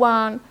frees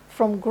one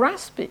from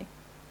grasping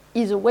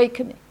is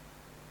awakening.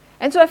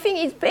 And so I think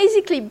it's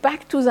basically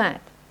back to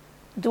that.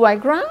 Do I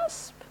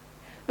grasp?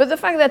 But the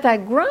fact that I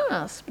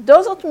grasp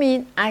doesn't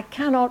mean I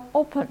cannot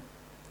open.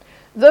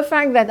 The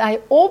fact that I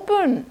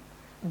open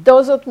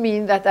doesn't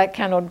mean that I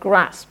cannot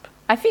grasp.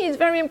 I think it's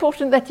very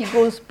important that it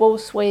goes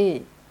both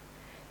ways.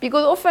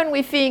 Because often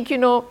we think,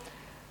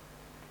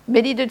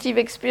 meditative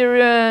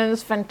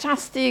experience,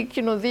 fantastic,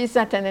 this,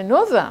 that, and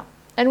another.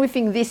 And we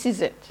think this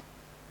is it.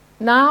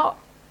 Now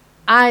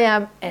I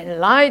am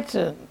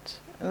enlightened.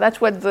 And that's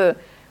what the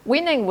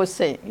Winning was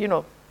saying,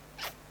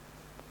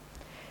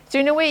 So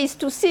in a way, it's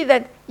to see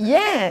that,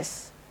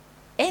 yes,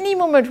 any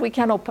moment we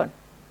can open.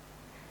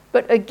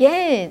 But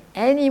again,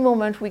 any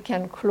moment we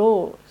can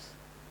close.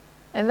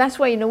 And that's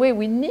why, in a way,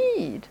 we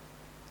need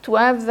to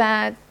have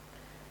that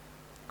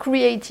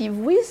creative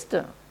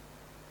wisdom,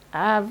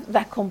 have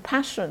that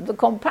compassion, the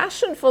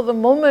compassion for the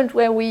moment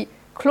where we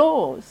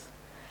close,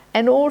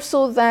 and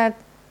also that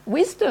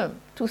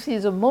wisdom to see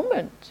the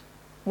moment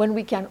when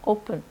we can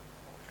open.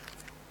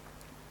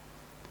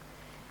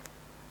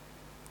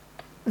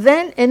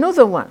 Then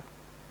another one.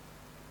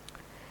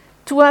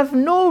 To have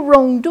no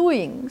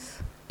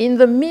wrongdoings in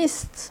the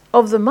midst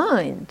of the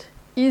mind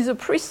is a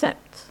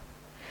precept.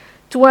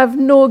 To have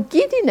no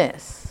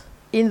giddiness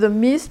in the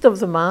midst of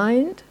the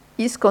mind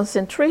is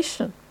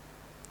concentration.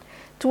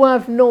 To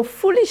have no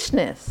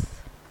foolishness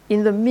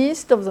in the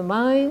midst of the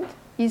mind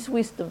is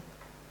wisdom.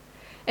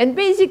 And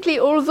basically,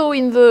 although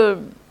in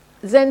the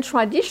Zen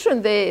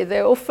tradition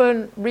they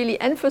often really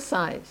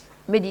emphasize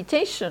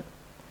meditation,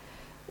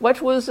 what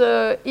was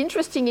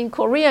interesting in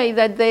Korea is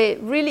that they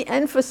really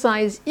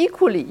emphasize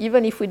equally,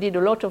 even if we did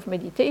a lot of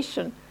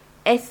meditation,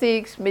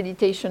 ethics,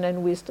 meditation,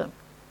 and wisdom.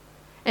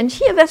 And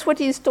here that's what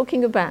he's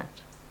talking about.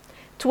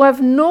 To have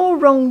no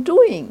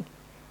wrongdoing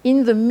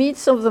in the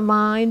midst of the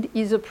mind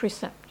is a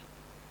precept.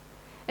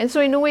 And so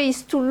in a way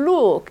it's to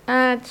look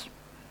at,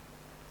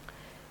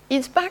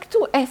 it's back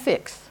to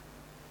ethics.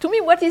 To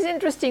me, what is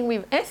interesting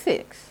with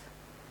ethics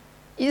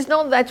is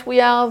not that we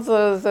are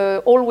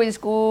the always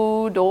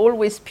good, or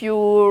always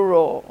pure,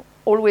 or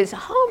always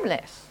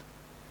harmless,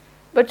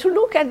 but to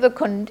look at the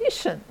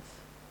conditions.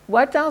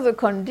 What are the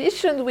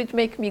conditions which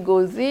make me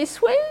go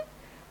this way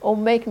or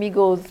make me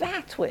go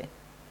that way?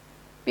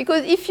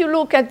 Because if you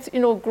look at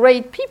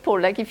great people,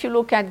 like if you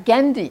look at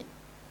Gandhi,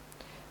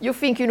 you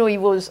think he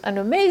was an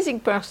amazing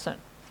person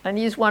and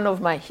he's one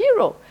of my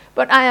heroes.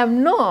 But I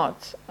am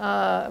not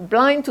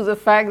blind to the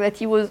fact that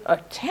he was a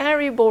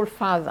terrible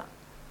father.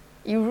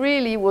 He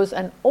really was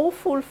an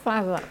awful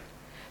father.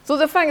 So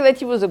the fact that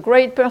he was a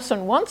great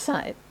person one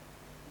side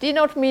did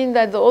not mean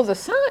that the other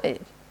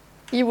side,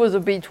 he was a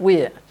bit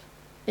weird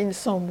in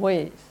some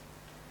ways.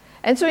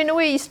 And so in a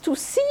way, it's to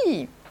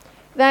see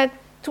that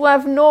to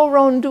have no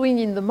wrongdoing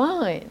in the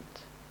mind,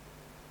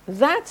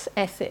 that's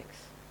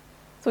ethics.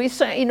 So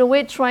it's in a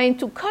way trying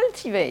to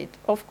cultivate,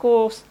 of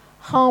course,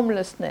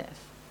 harmlessness,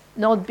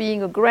 not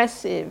being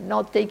aggressive,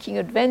 not taking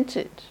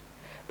advantage,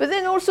 but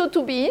then also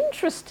to be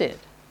interested.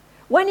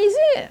 When is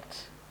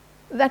it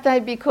that I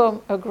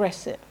become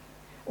aggressive?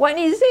 When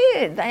is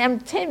it I am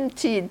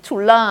tempted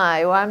to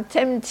lie, or I'm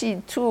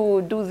tempted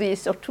to do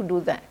this or to do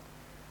that?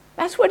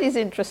 That's what is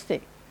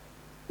interesting.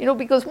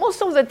 Because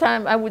most of the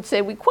time I would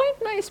say we're quite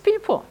nice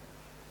people.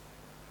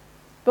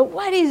 But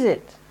what is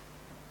it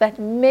that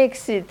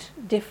makes it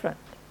different?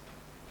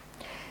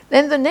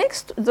 Then the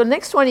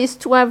next one is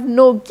to have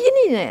no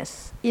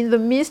giddiness in the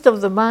midst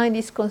of the mind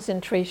is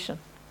concentration.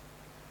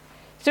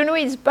 So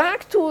it's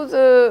back to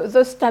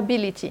the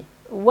stability.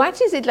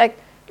 What is it like?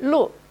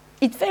 Look,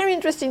 it's very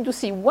interesting to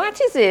see what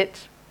is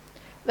it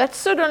that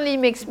suddenly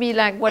makes me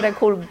like what I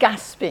call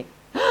gasping.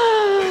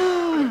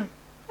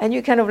 And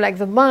you kind of like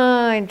the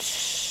mind,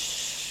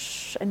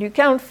 and you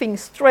can't think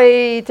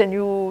straight, and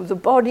the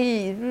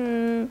body.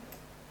 And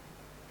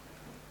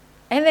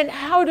then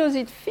how does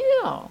it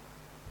feel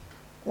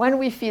when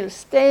we feel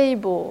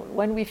stable,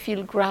 when we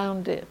feel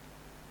grounded?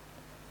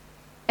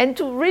 And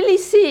to really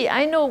see,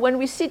 I know when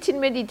we sit in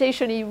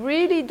meditation, it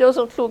really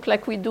doesn't look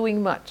like we're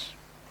doing much.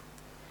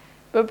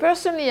 But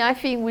personally, I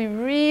think we're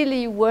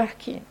really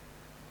working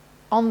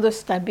on the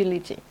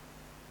stability.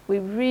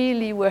 We're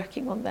really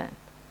working on that.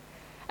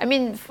 I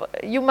mean,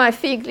 you might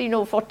think,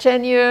 for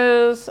 10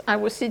 years, I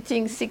was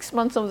sitting 6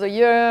 months of the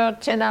year,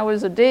 10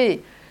 hours a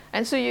day.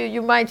 And so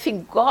you might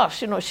think,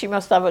 gosh, she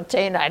must have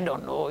attained, I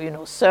don't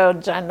know, Sir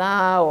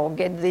Jhana, or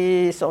get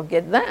this, or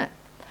get that.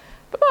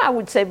 But I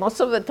would say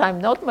most of the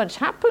time, not much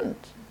happened.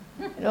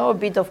 A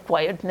bit of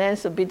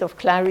quietness, a bit of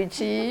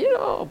clarity,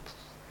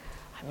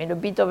 a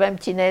bit of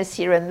emptiness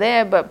here and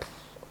there, but,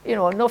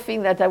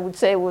 nothing that I would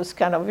say was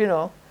kind of,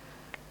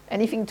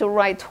 anything to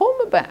write home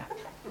about,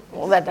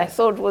 or that I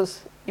thought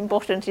was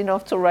important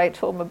enough to write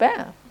home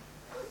about.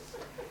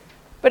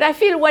 But I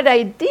feel what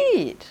I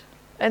did,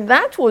 and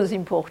that was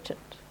important,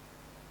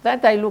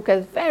 that I look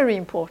at very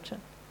important,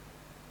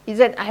 is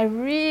that I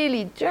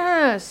really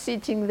just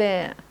sitting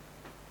there,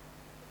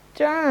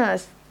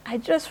 I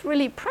just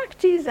really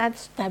practice that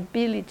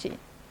stability,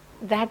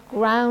 that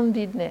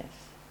groundedness,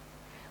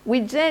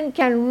 which then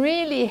can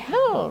really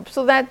help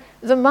so that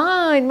the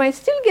mind might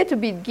still get a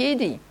bit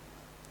giddy.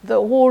 The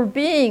whole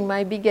being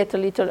might get a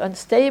little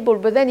unstable,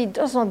 but then it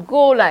doesn't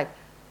go like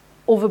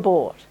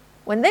overboard.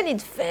 When then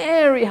it's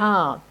very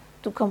hard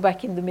to come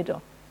back in the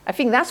middle. I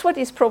think that's what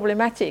is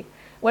problematic.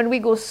 When we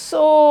go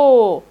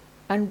so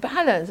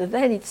unbalanced,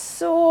 then it's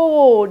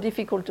so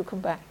difficult to come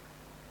back.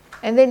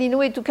 And then in a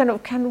way to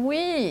can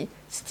we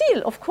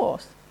still, of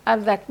course,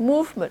 have that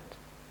movement,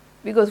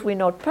 because we're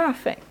not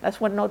perfect.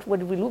 That's not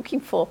what we're looking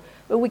for.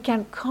 But we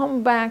can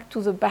come back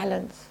to the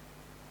balance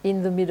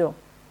in the middle.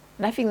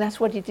 And I think that's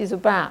what it is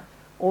about,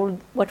 or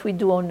what we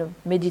do on a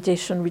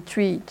meditation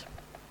retreat.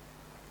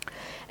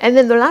 And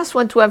then the last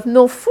one, to have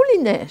no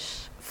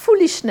foolishness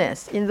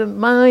in the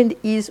mind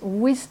is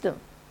wisdom.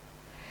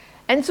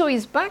 And so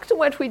it's back to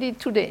what we did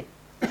today.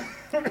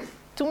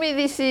 To me,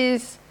 this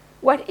is,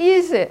 what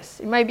is this?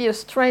 It might be a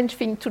strange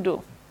thing to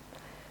do.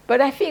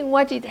 But I think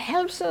what it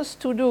helps us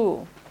to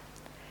do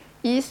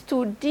is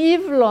to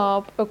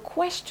develop a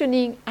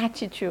questioning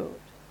attitude,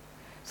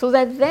 so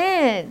that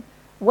then,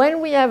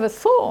 when we have a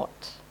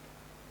thought,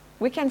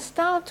 we can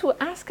start to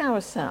ask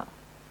ourselves,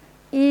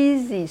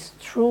 is this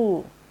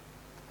true?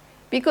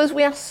 Because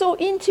we are so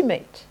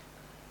intimate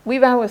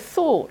with our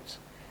thoughts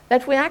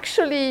that we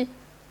actually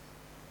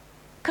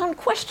can't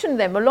question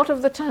them a lot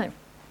of the time.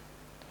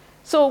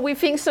 So we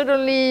think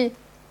suddenly,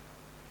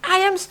 I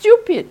am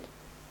stupid.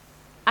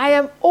 I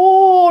am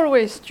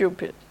always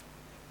stupid.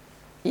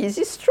 Is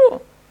this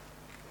true?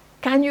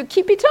 Can you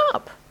keep it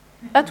up?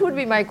 That would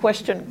be my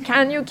question.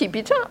 Can you keep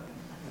it up?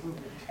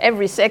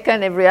 Every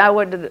second, every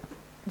hour,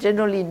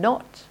 generally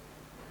not.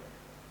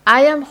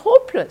 I am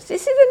hopeless.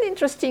 This is an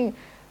interesting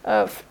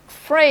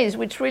phrase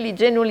which really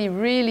generally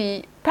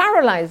really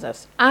paralyzes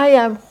us. I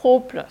am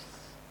hopeless.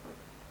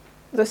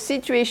 The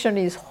situation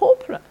is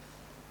hopeless.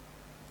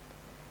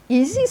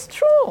 Is this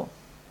true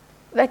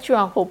that you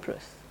are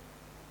hopeless?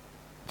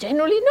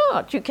 Generally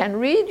not. You can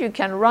read, you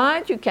can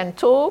write, you can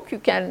talk, you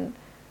can...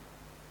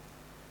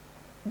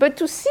 But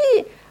to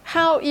see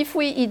how if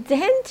we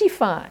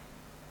identify,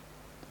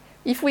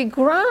 if we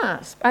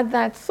grasp at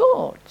that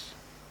thought,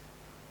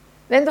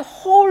 then the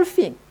whole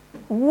thing,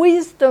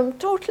 wisdom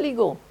totally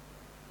go.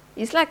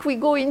 It's like we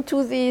go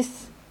into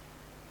this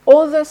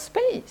other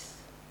space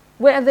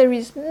where there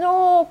is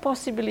no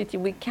possibility.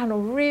 We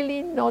can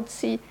really not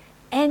see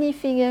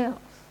anything else.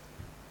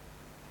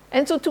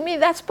 And so to me,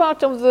 that's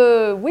part of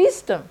the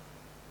wisdom,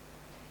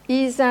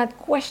 is that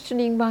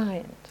questioning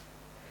mind.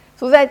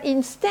 So that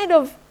instead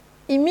of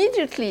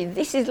immediately,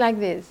 this is like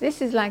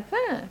this is like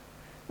that,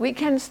 we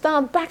can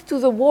start back to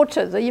the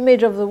water, the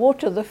image of the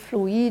water, the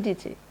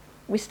fluidity.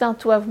 We start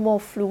to have more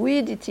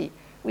fluidity.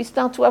 We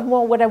start to have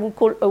more what I would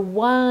call a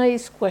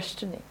wise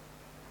questioning.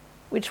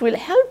 which will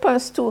help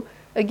us to,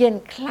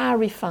 again,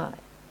 clarify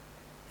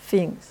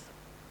things.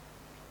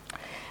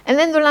 And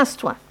then the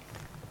last one.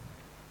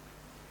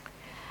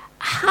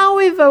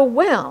 However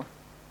well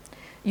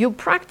you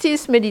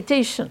practice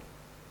meditation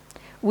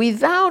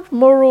without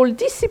moral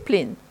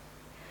discipline,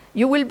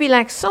 you will be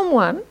like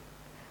someone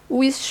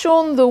who is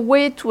shown the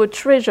way to a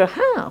treasure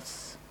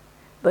house,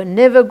 but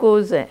never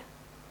goes there.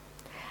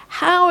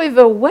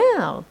 However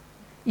well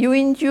you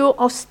endure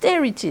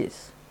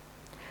austerities,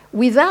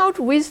 without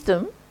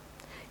wisdom,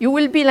 you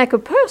will be like a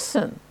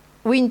person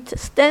who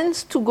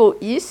intends to go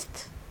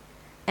east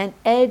and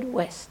head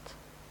west.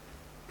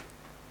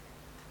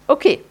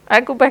 Okay,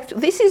 I go back to,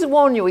 this is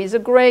Wonyo, he's a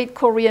great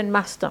Korean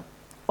master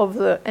of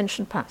the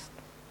ancient past.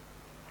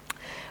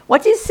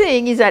 What he's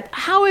saying is that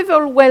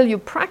however well you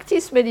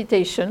practice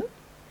meditation,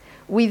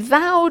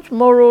 without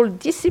moral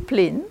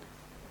discipline,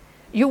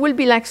 you will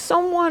be like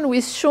someone who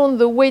is shown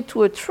the way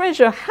to a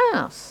treasure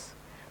house,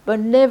 but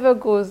never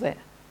goes there.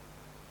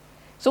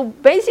 So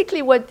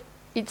basically what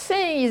it's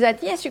saying is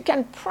that, yes, you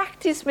can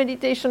practice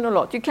meditation a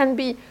lot. You can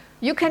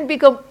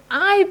become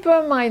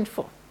hyper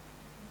mindful.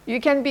 You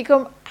can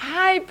become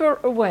hyper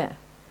aware.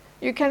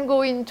 You can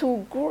go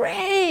into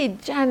great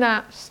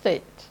jhana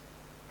state.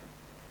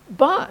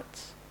 But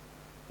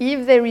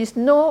if there is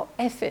no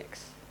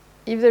ethics,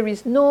 if there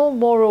is no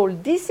moral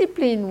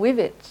discipline with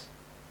it,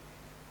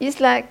 it's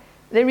like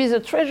there is a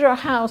treasure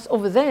house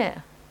over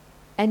there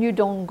and you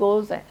don't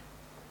go there.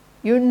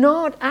 You're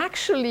not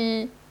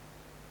actually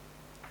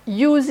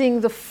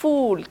using the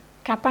full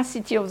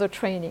capacity of the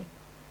training.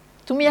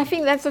 To me, I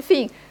think that's the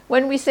thing.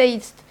 When we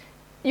say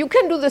you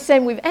can do the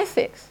same with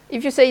ethics.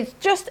 If you say it's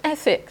just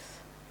ethics,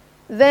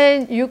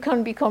 then you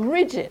can become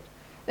rigid.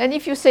 Then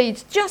if you say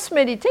it's just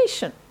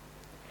meditation,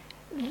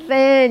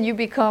 then you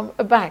become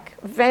back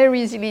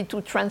very easily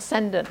to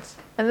transcendence.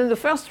 And then the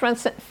first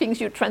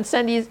things you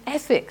transcend is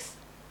ethics.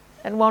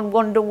 And one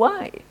wonder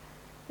why,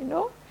 you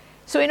know?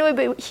 So in a way,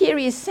 but here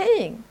he's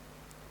saying,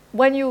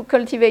 when you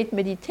cultivate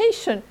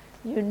meditation,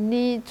 you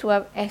need to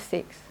have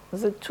ethics.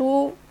 The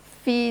two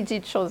feed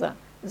each other.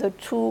 The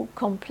two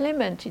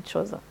complement each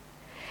other.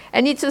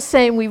 And it's the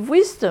same with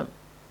wisdom.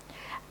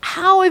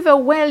 However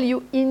well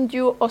you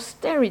endure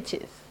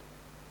austerities.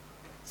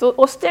 So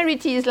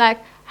austerity is like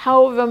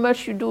however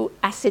much you do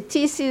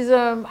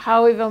asceticism,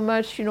 however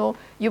much,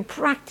 you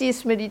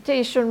practice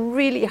meditation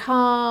really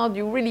hard,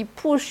 you really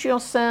push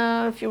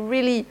yourself, you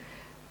really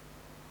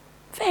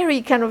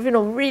very kind of,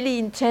 really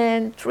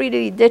intent,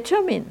 really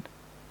determined.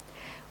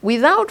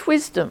 Without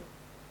wisdom,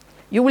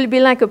 you will be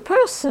like a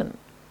person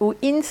who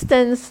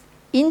intends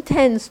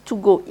to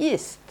go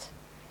east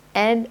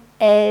and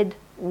head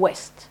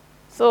west.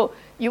 So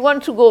you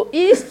want to go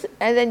east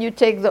and then you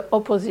take the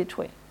opposite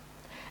way.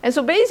 And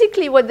so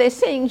basically what they're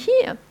saying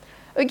here,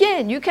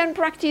 again, you can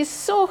practice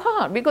so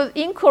hard because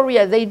in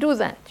Korea they do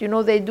that.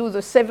 They do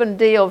the 7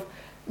 day of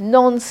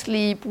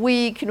non-sleep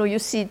week. You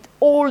sit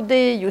all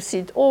day, you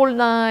sit all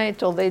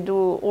night, or they do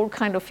all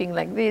kind of things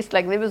like this.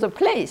 Like there was a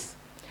place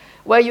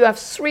where you have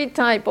 3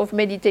 types of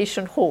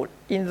meditation hall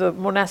in the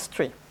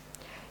monastery.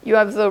 You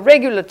have the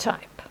regular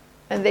type,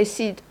 and they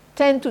sit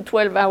 10 to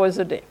 12 hours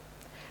a day.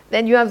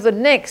 Then you have the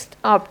next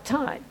up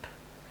type,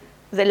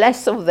 the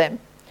less of them.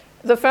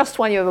 The first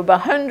one you have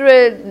about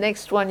 100,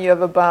 next one you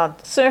have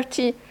about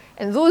 30,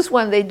 and those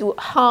ones they do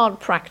hard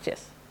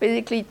practice.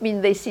 Basically it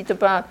means they sit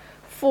about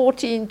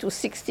 14 to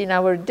 16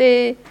 hours a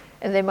day,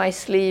 and they might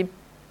sleep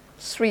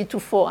 3 to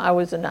 4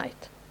 hours a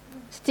night.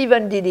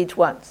 Stephen did it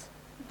once.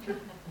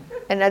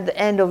 And at the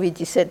end of it,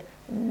 he said,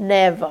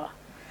 never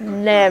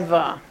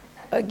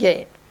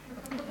again.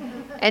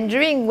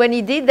 And when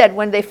he did that,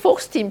 when they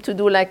forced him to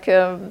do I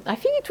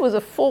think it was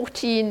a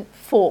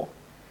 14-4,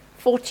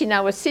 14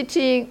 hours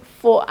sitting,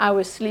 4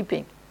 hours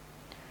sleeping.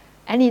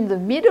 And in the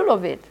middle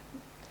of it,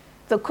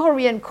 the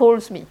Korean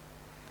calls me,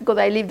 because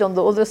I lived on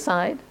the other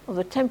side of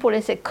the temple,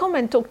 and said, come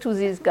and talk to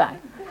this guy.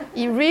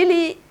 He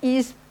really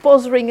is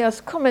bothering us,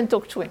 come and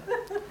talk to him.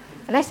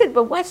 And I said,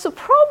 but what's the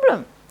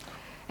problem?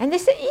 And they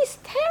said, he's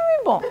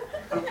terrible.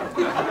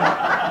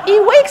 He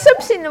wakes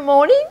up in the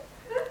morning,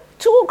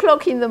 2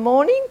 o'clock in the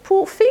morning,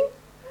 poor thing.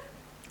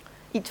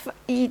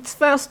 It's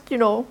first,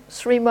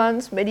 3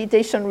 months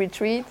meditation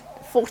retreat,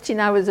 14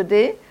 hours a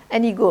day,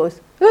 and he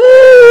goes,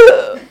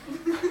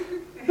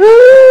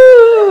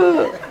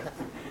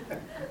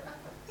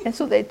 and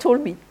so they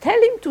told me,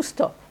 tell him to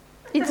stop.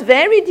 It's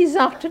very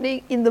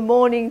disheartening in the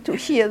morning to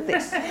hear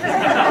this.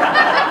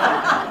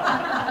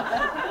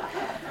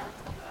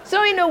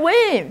 So in a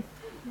way,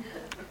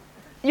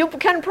 you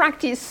can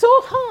practice so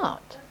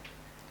hard.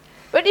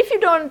 But if you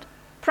don't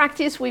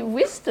practice with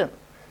wisdom,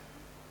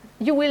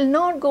 you will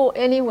not go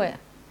anywhere.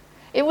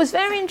 It was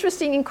very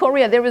interesting in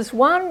Korea. There was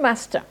one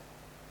master,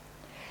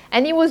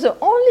 and he was the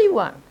only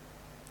one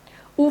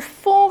who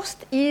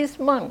forced his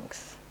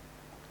monks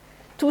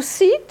to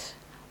sit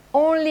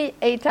only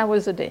 8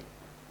 hours a day.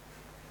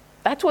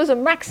 That was a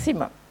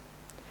maximum.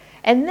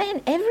 And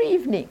then every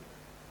evening,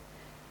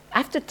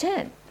 after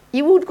 10,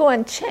 he would go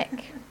and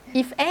check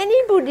if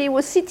anybody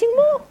was sitting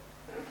more.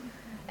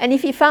 And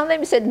if he found them,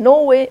 he said,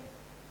 no way.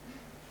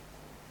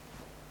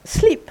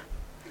 sleep.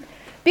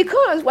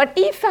 Because what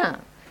he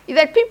found is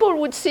that people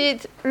would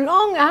sit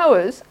long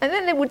hours and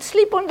then they would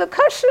sleep on the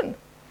cushion.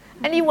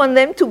 And he wanted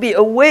them to be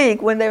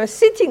awake when they were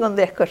sitting on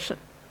their cushion.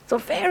 So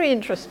very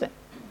interesting.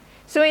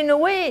 So in a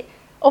way,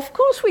 of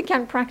course we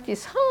can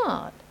practice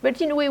hard,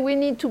 but in a way we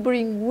need to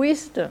bring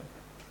wisdom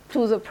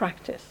to the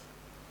practice.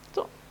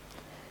 So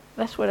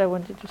that's what I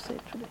wanted to say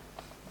today.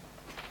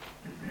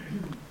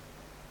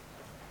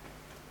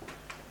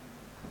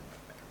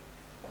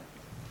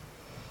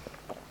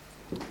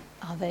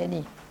 Are there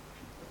any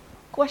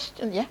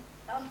questions? Yeah?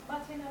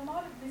 Martine, I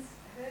might have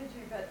misheard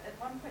you, but at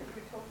one point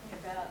you were talking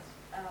about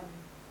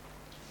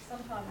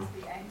sometimes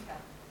the anchor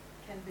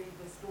can be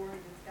the story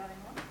that's going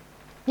on.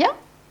 Yeah? Can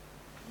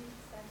you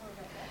say more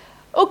about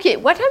that? Okay,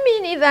 what I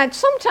mean is that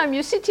sometimes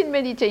you sit in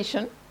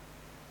meditation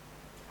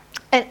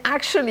and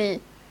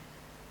actually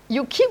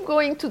you keep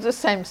going to the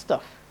same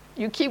stuff.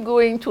 You keep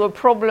going to a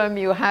problem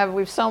you have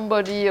with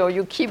somebody, or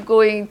you keep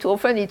going to,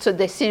 often it's a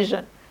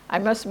decision. I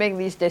must make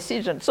this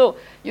decision. So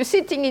you're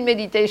sitting in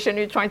meditation,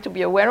 you're trying to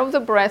be aware of the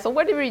breath or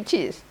whatever it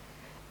is.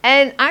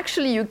 And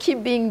actually you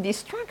keep being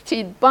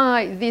distracted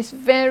by this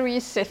very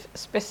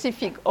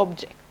specific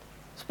object,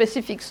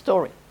 specific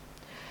story.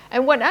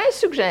 And what I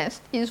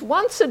suggest is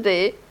once a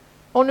day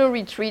on a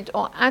retreat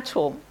or at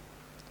home,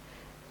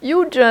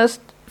 you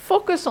just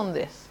focus on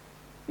this.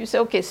 You say,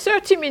 okay,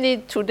 30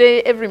 minutes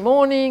today, every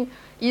morning,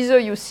 either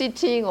you're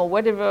sitting or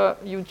whatever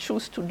you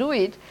choose to do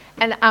it,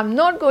 and I'm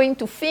not going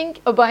to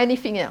think about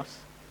anything else.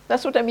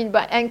 That's what I mean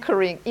by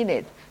anchoring in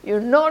it.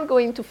 You're not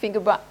going to think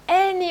about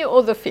any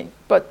other thing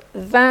but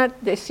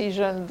that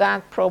decision,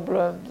 that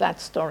problem, that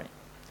story.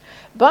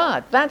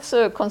 But that's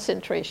a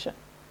concentration.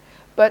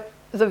 But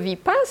the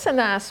vipassana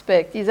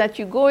aspect is that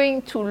you're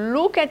going to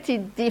look at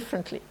it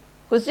differently.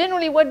 Because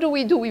generally, what do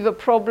we do with a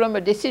problem,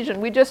 a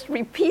decision? We just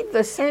repeat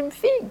the same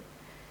thing.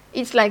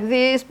 It's like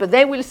this, but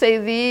they will say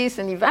this,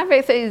 and if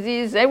I say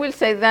this, they will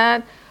say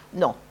that.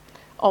 No.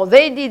 Or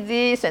they did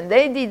this, and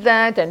they did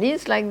that, and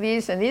it's like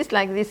this, and it's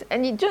like this.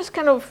 And it just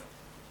kind of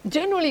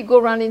generally go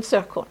around in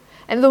circle.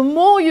 And the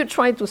more you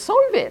try to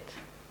solve it,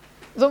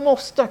 the more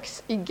stuck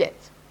it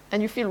gets.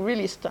 And you feel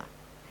really stuck.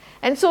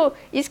 And so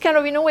it's kind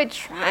of, in a way,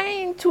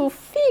 trying to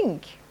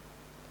think,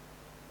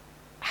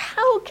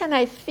 how can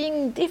I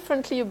think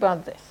differently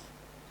about this?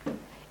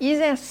 Is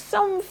there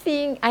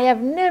something I have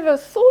never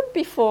thought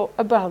before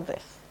about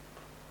this?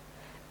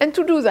 And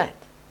to do that,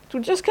 to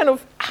just kind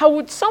of, how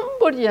would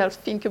somebody else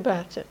think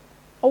about it?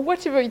 Or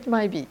whatever it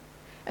might be.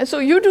 And so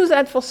you do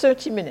that for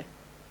 30 minutes.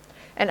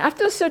 And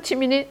after 30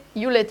 minutes,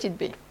 you let it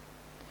be.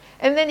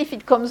 And then if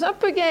it comes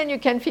up again, you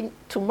can think,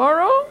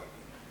 tomorrow,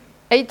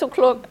 8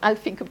 o'clock, I'll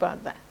think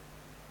about that.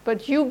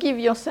 But you give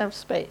yourself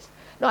space.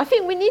 Now, I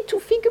think we need to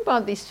think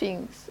about these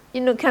things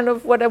in a kind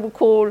of what I would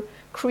call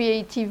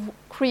creative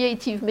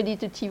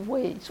meditative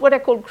way. It's what I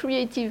call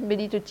creative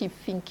meditative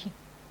thinking.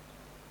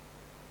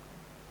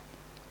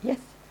 Yes?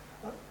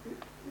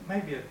 It may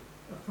be a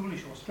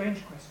foolish or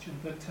strange question,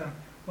 but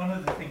one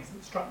of the things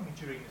that struck me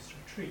during this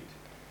retreat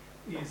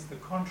is the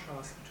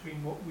contrast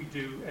between what we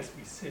do as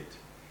we sit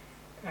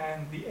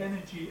and the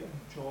energy and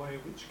joy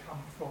which come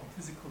from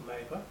physical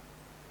labour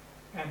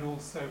and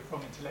also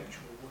from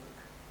intellectual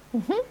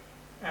work. Mm-hmm.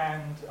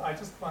 And I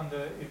just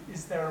wonder,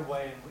 is there a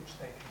way in which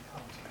they can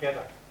come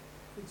together?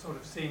 It sort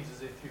of seems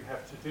as if you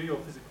have to do your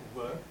physical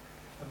work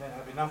and then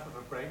have enough of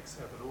a break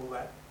so that all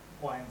that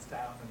winds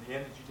down and the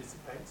energy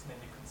dissipates and then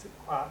you can sit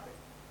quietly.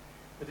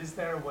 But is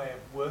there a way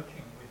of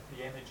working with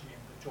the energy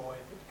and the joy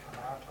that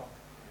come out of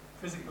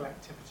physical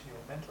activity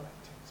or mental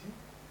activity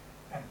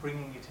and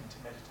bringing it into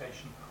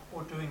meditation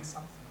or doing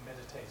something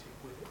meditative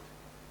with it?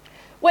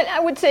 Well, I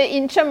would say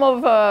in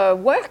terms of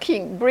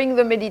working, bring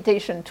the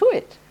meditation to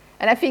it.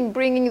 And I think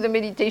bringing the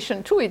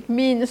meditation to it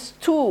means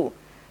to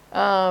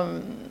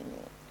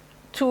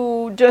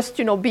just,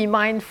 be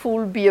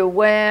mindful, be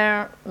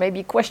aware,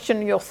 maybe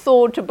question your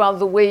thought about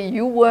the way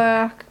you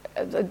work,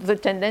 the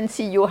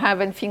tendency you have,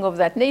 and things of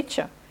that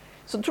nature.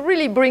 So to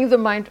really bring the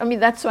mind,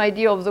 that's the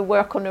idea of the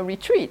work on a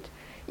retreat,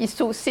 is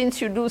to,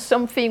 since you do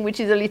something which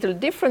is a little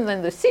different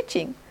than the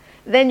sitting,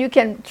 then you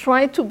can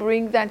try to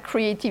bring that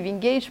creative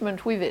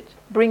engagement with it,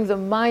 bring the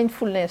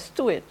mindfulness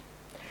to it.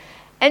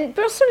 And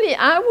personally,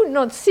 I would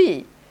not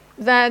see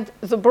that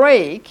the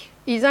break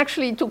is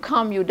actually to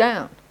calm you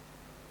down.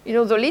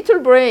 The little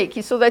break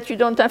is so that you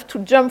don't have to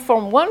jump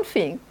from one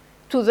thing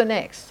to the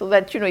next. So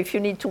that, if you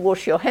need to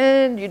wash your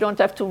hand, you don't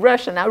have to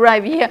rush and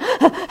arrive here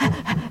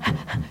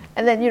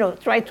and then,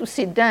 try to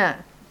sit down.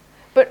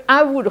 But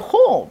I would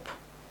hope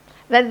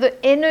that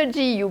the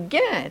energy you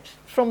get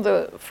from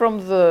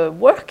the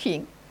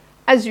working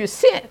as you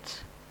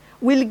sit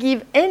will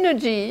give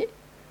energy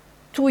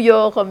to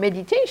your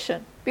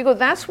meditation. Because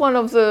that's one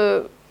of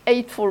the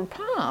Eightfold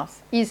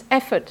Paths, is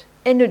effort,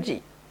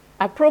 energy,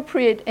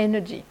 appropriate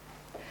energy.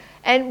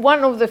 And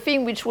one of the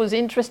things which was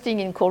interesting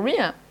in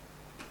Korea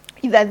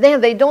is that there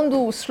they don't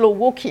do slow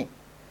walking.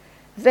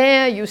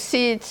 There you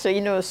sit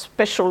in a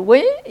special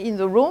way in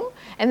the room,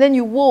 and then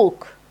you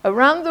walk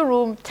around the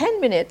room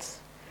 10 minutes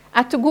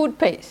at a good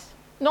pace.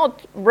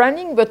 not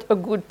running, but a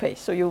good pace.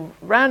 So you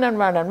run and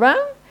run and run,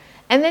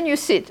 and then you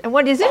sit. And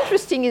what is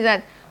interesting is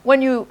that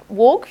when you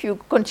walk, you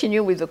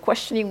continue with the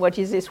questioning, what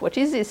is this, what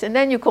is this? And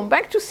then you come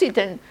back to sit,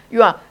 and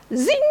you are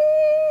zing.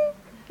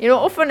 You know,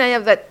 often I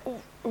have that,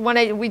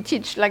 when we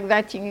teach like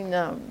that in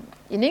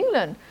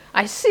England,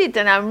 I sit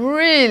and I'm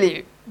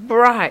really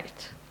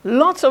bright,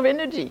 lots of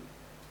energy.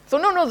 So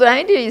no, the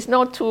idea is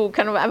not to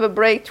kind of have a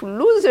break to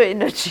lose the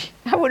energy.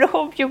 I would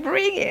hope you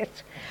bring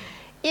it.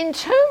 In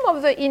terms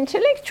of the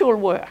intellectual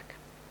work,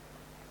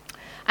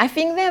 I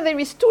think there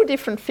is two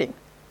different things.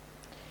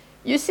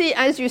 You see,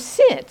 as you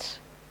sit,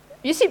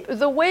 you see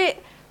the way,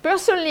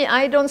 personally,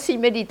 I don't see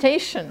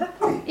meditation.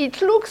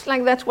 It looks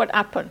like that's what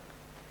happened,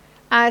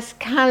 as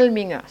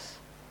calming us.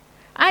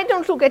 I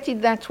don't look at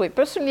it that way.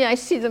 Personally, I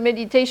see the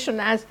meditation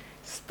as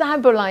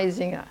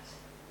stabilizing us.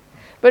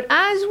 But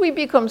as we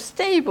become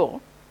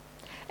stable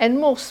and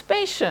more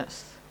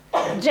spacious,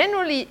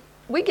 generally,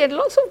 we get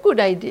lots of good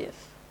ideas.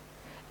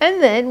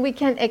 And then we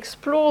can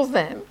explore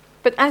them,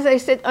 but as I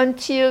said,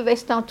 until they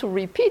start to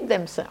repeat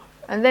themselves.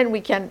 And then we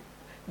can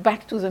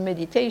back to the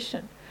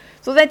meditation.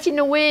 So that in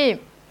a way,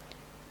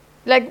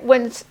 like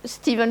when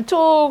Stephen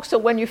talks, or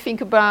when you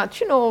think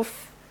about,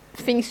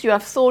 things you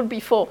have thought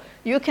before,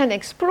 you can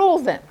explore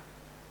them.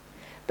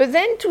 But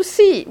then to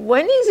see,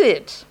 when is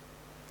it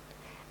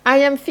I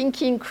am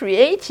thinking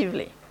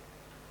creatively,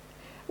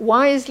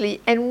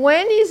 wisely, and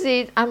when is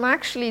it I'm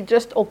actually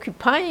just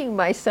occupying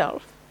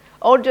myself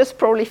or just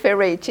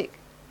proliferating?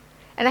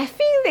 And I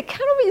think there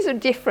kind of is a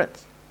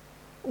difference.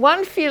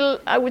 One feel,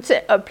 I would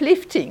say,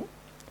 uplifting.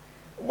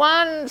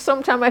 One,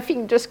 sometimes I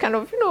think just kind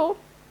of,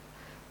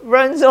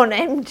 runs on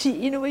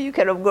empty, where you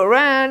kind of go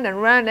round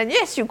and round. And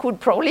yes, you could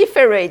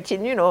proliferate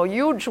in,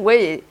 huge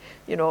way,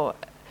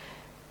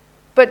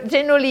 But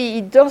generally,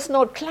 it does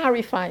not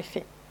clarify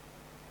things.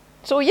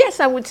 So yes,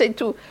 I would say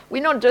too,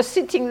 we're not just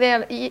sitting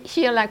there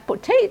here like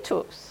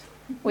potatoes.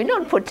 We're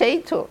not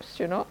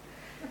potatoes,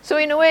 So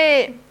in a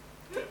way,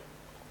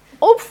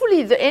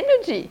 hopefully the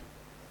energy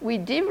we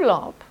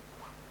develop,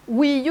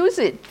 we use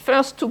it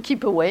first to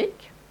keep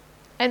awake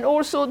and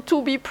also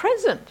to be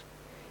present.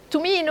 To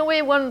me, in a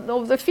way, one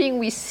of the things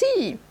we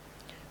see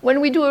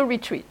when we do a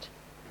retreat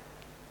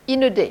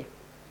in a day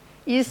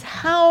is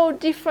how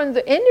different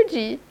the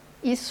energy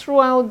is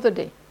throughout the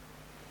day.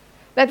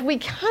 That we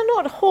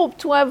cannot hope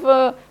to have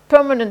a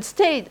permanent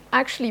state,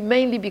 actually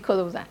mainly because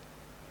of that.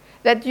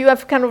 That you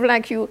have kind of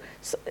like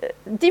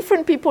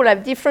different people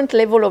have different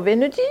level of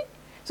energy.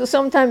 So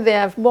sometimes they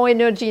have more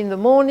energy in the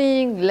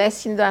morning,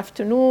 less in the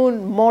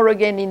afternoon, more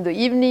again in the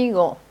evening,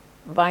 or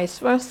vice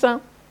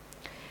versa.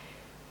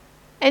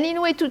 And in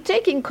a way to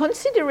take in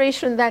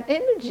consideration that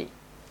energy.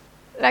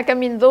 Like,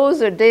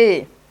 those a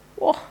day,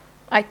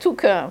 I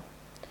took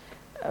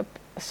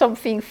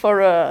something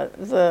for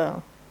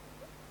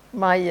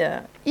my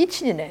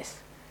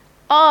itchiness.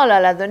 Oh la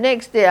la, the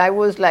next day I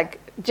was like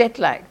jet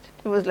lagged.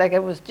 It was like I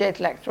was jet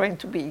lagged, trying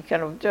to be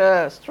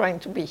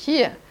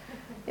here,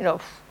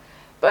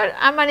 But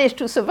I managed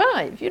to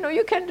survive.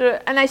 You can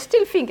and I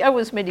still think I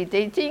was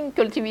meditating,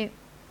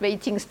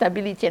 cultivating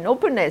stability and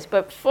openness,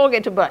 but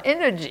forget about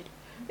energy.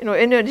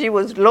 Energy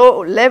was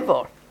low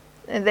level.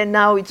 And then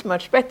now it's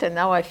much better.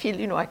 Now I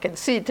feel, I can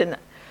sit and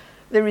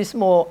there is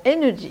more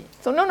energy.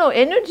 So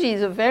energy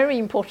is a very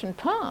important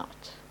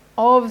part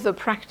of the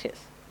practice.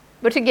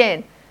 But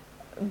again,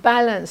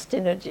 balanced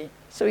energy.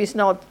 So it's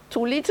not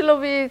too little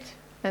of it,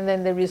 and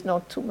then there is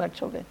not too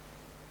much of it.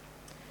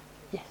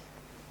 Yes?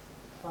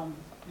 You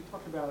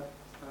talked about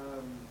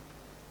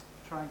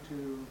trying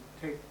to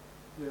take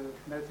the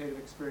meditative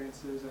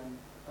experiences and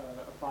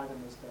apply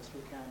them as best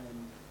we can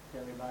in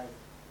daily life.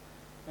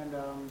 And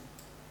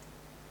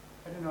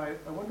I don't know,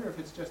 I wonder if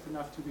it's just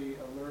enough to be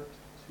alert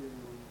to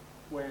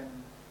when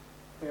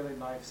daily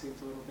life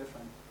seems a little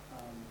different.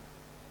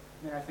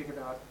 I think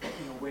about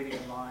waiting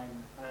in line.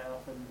 I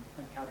often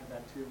encounter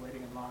that too,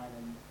 waiting in line,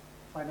 and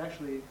find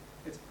actually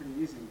it's pretty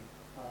easy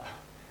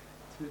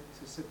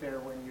to sit there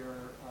when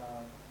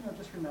you're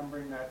just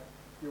remembering that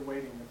you're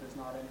waiting, that there's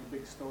not any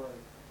big story.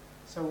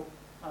 So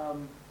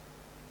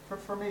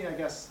for me, I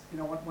guess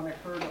when I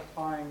heard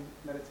applying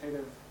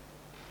meditative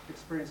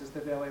experiences to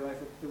daily life,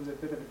 there was a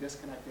bit of a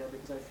disconnect there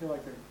because I feel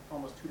like they're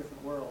almost two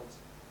different worlds.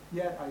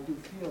 Yet I do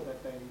feel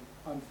that they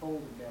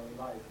unfold in daily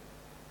life.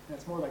 And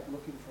it's more like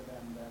looking for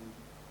them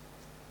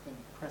than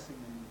pressing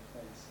them into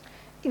place.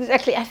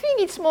 Exactly. I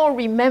think it's more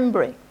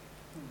remembering.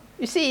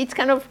 You see, it's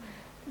kind of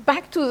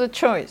back to the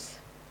choice.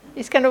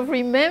 It's kind of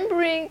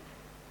remembering,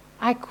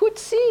 I could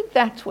see it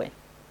that way.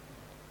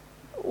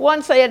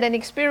 Once I had an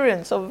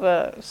experience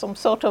of some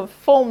sort of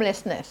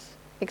formlessness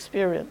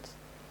experience.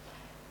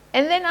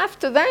 And then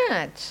after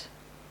that,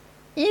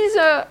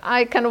 either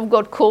I kind of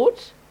got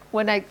caught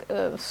when I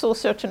saw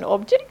certain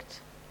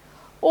object,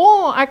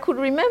 or I could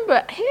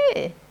remember,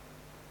 hey,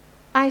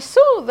 I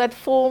saw that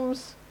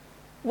forms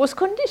was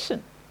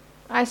conditioned.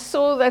 I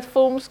saw that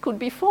forms could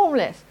be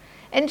formless.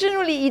 And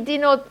generally, it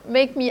did not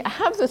make me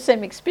have the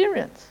same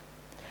experience.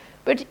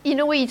 But in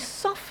a way, it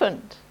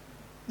softened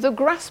the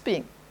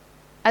grasping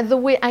at the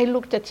way I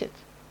looked at it.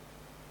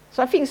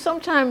 So I think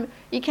sometimes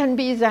it can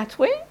be that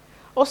way,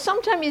 or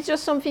sometimes it's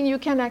just something you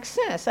can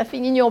access, I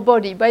think, in your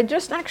body by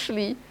just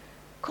actually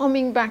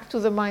coming back to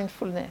the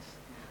mindfulness,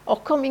 or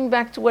coming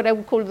back to what I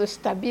would call the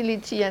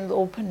stability and the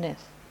openness.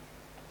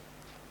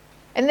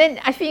 And then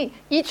I think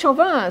each of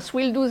us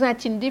will do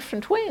that in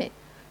different ways,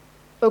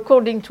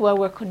 according to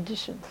our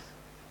conditions.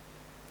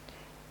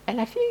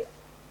 And I think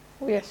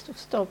we have to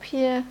stop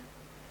here,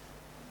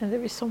 and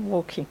there is some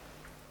walking.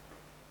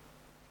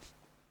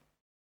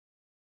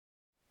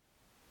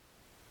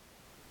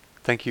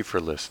 Thank you for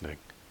listening.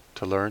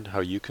 To learn how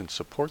you can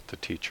support the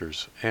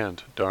teachers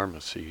and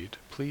Dharma Seed,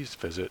 please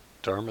visit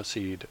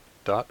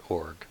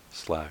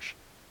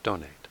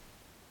dharmaseed.org/donate.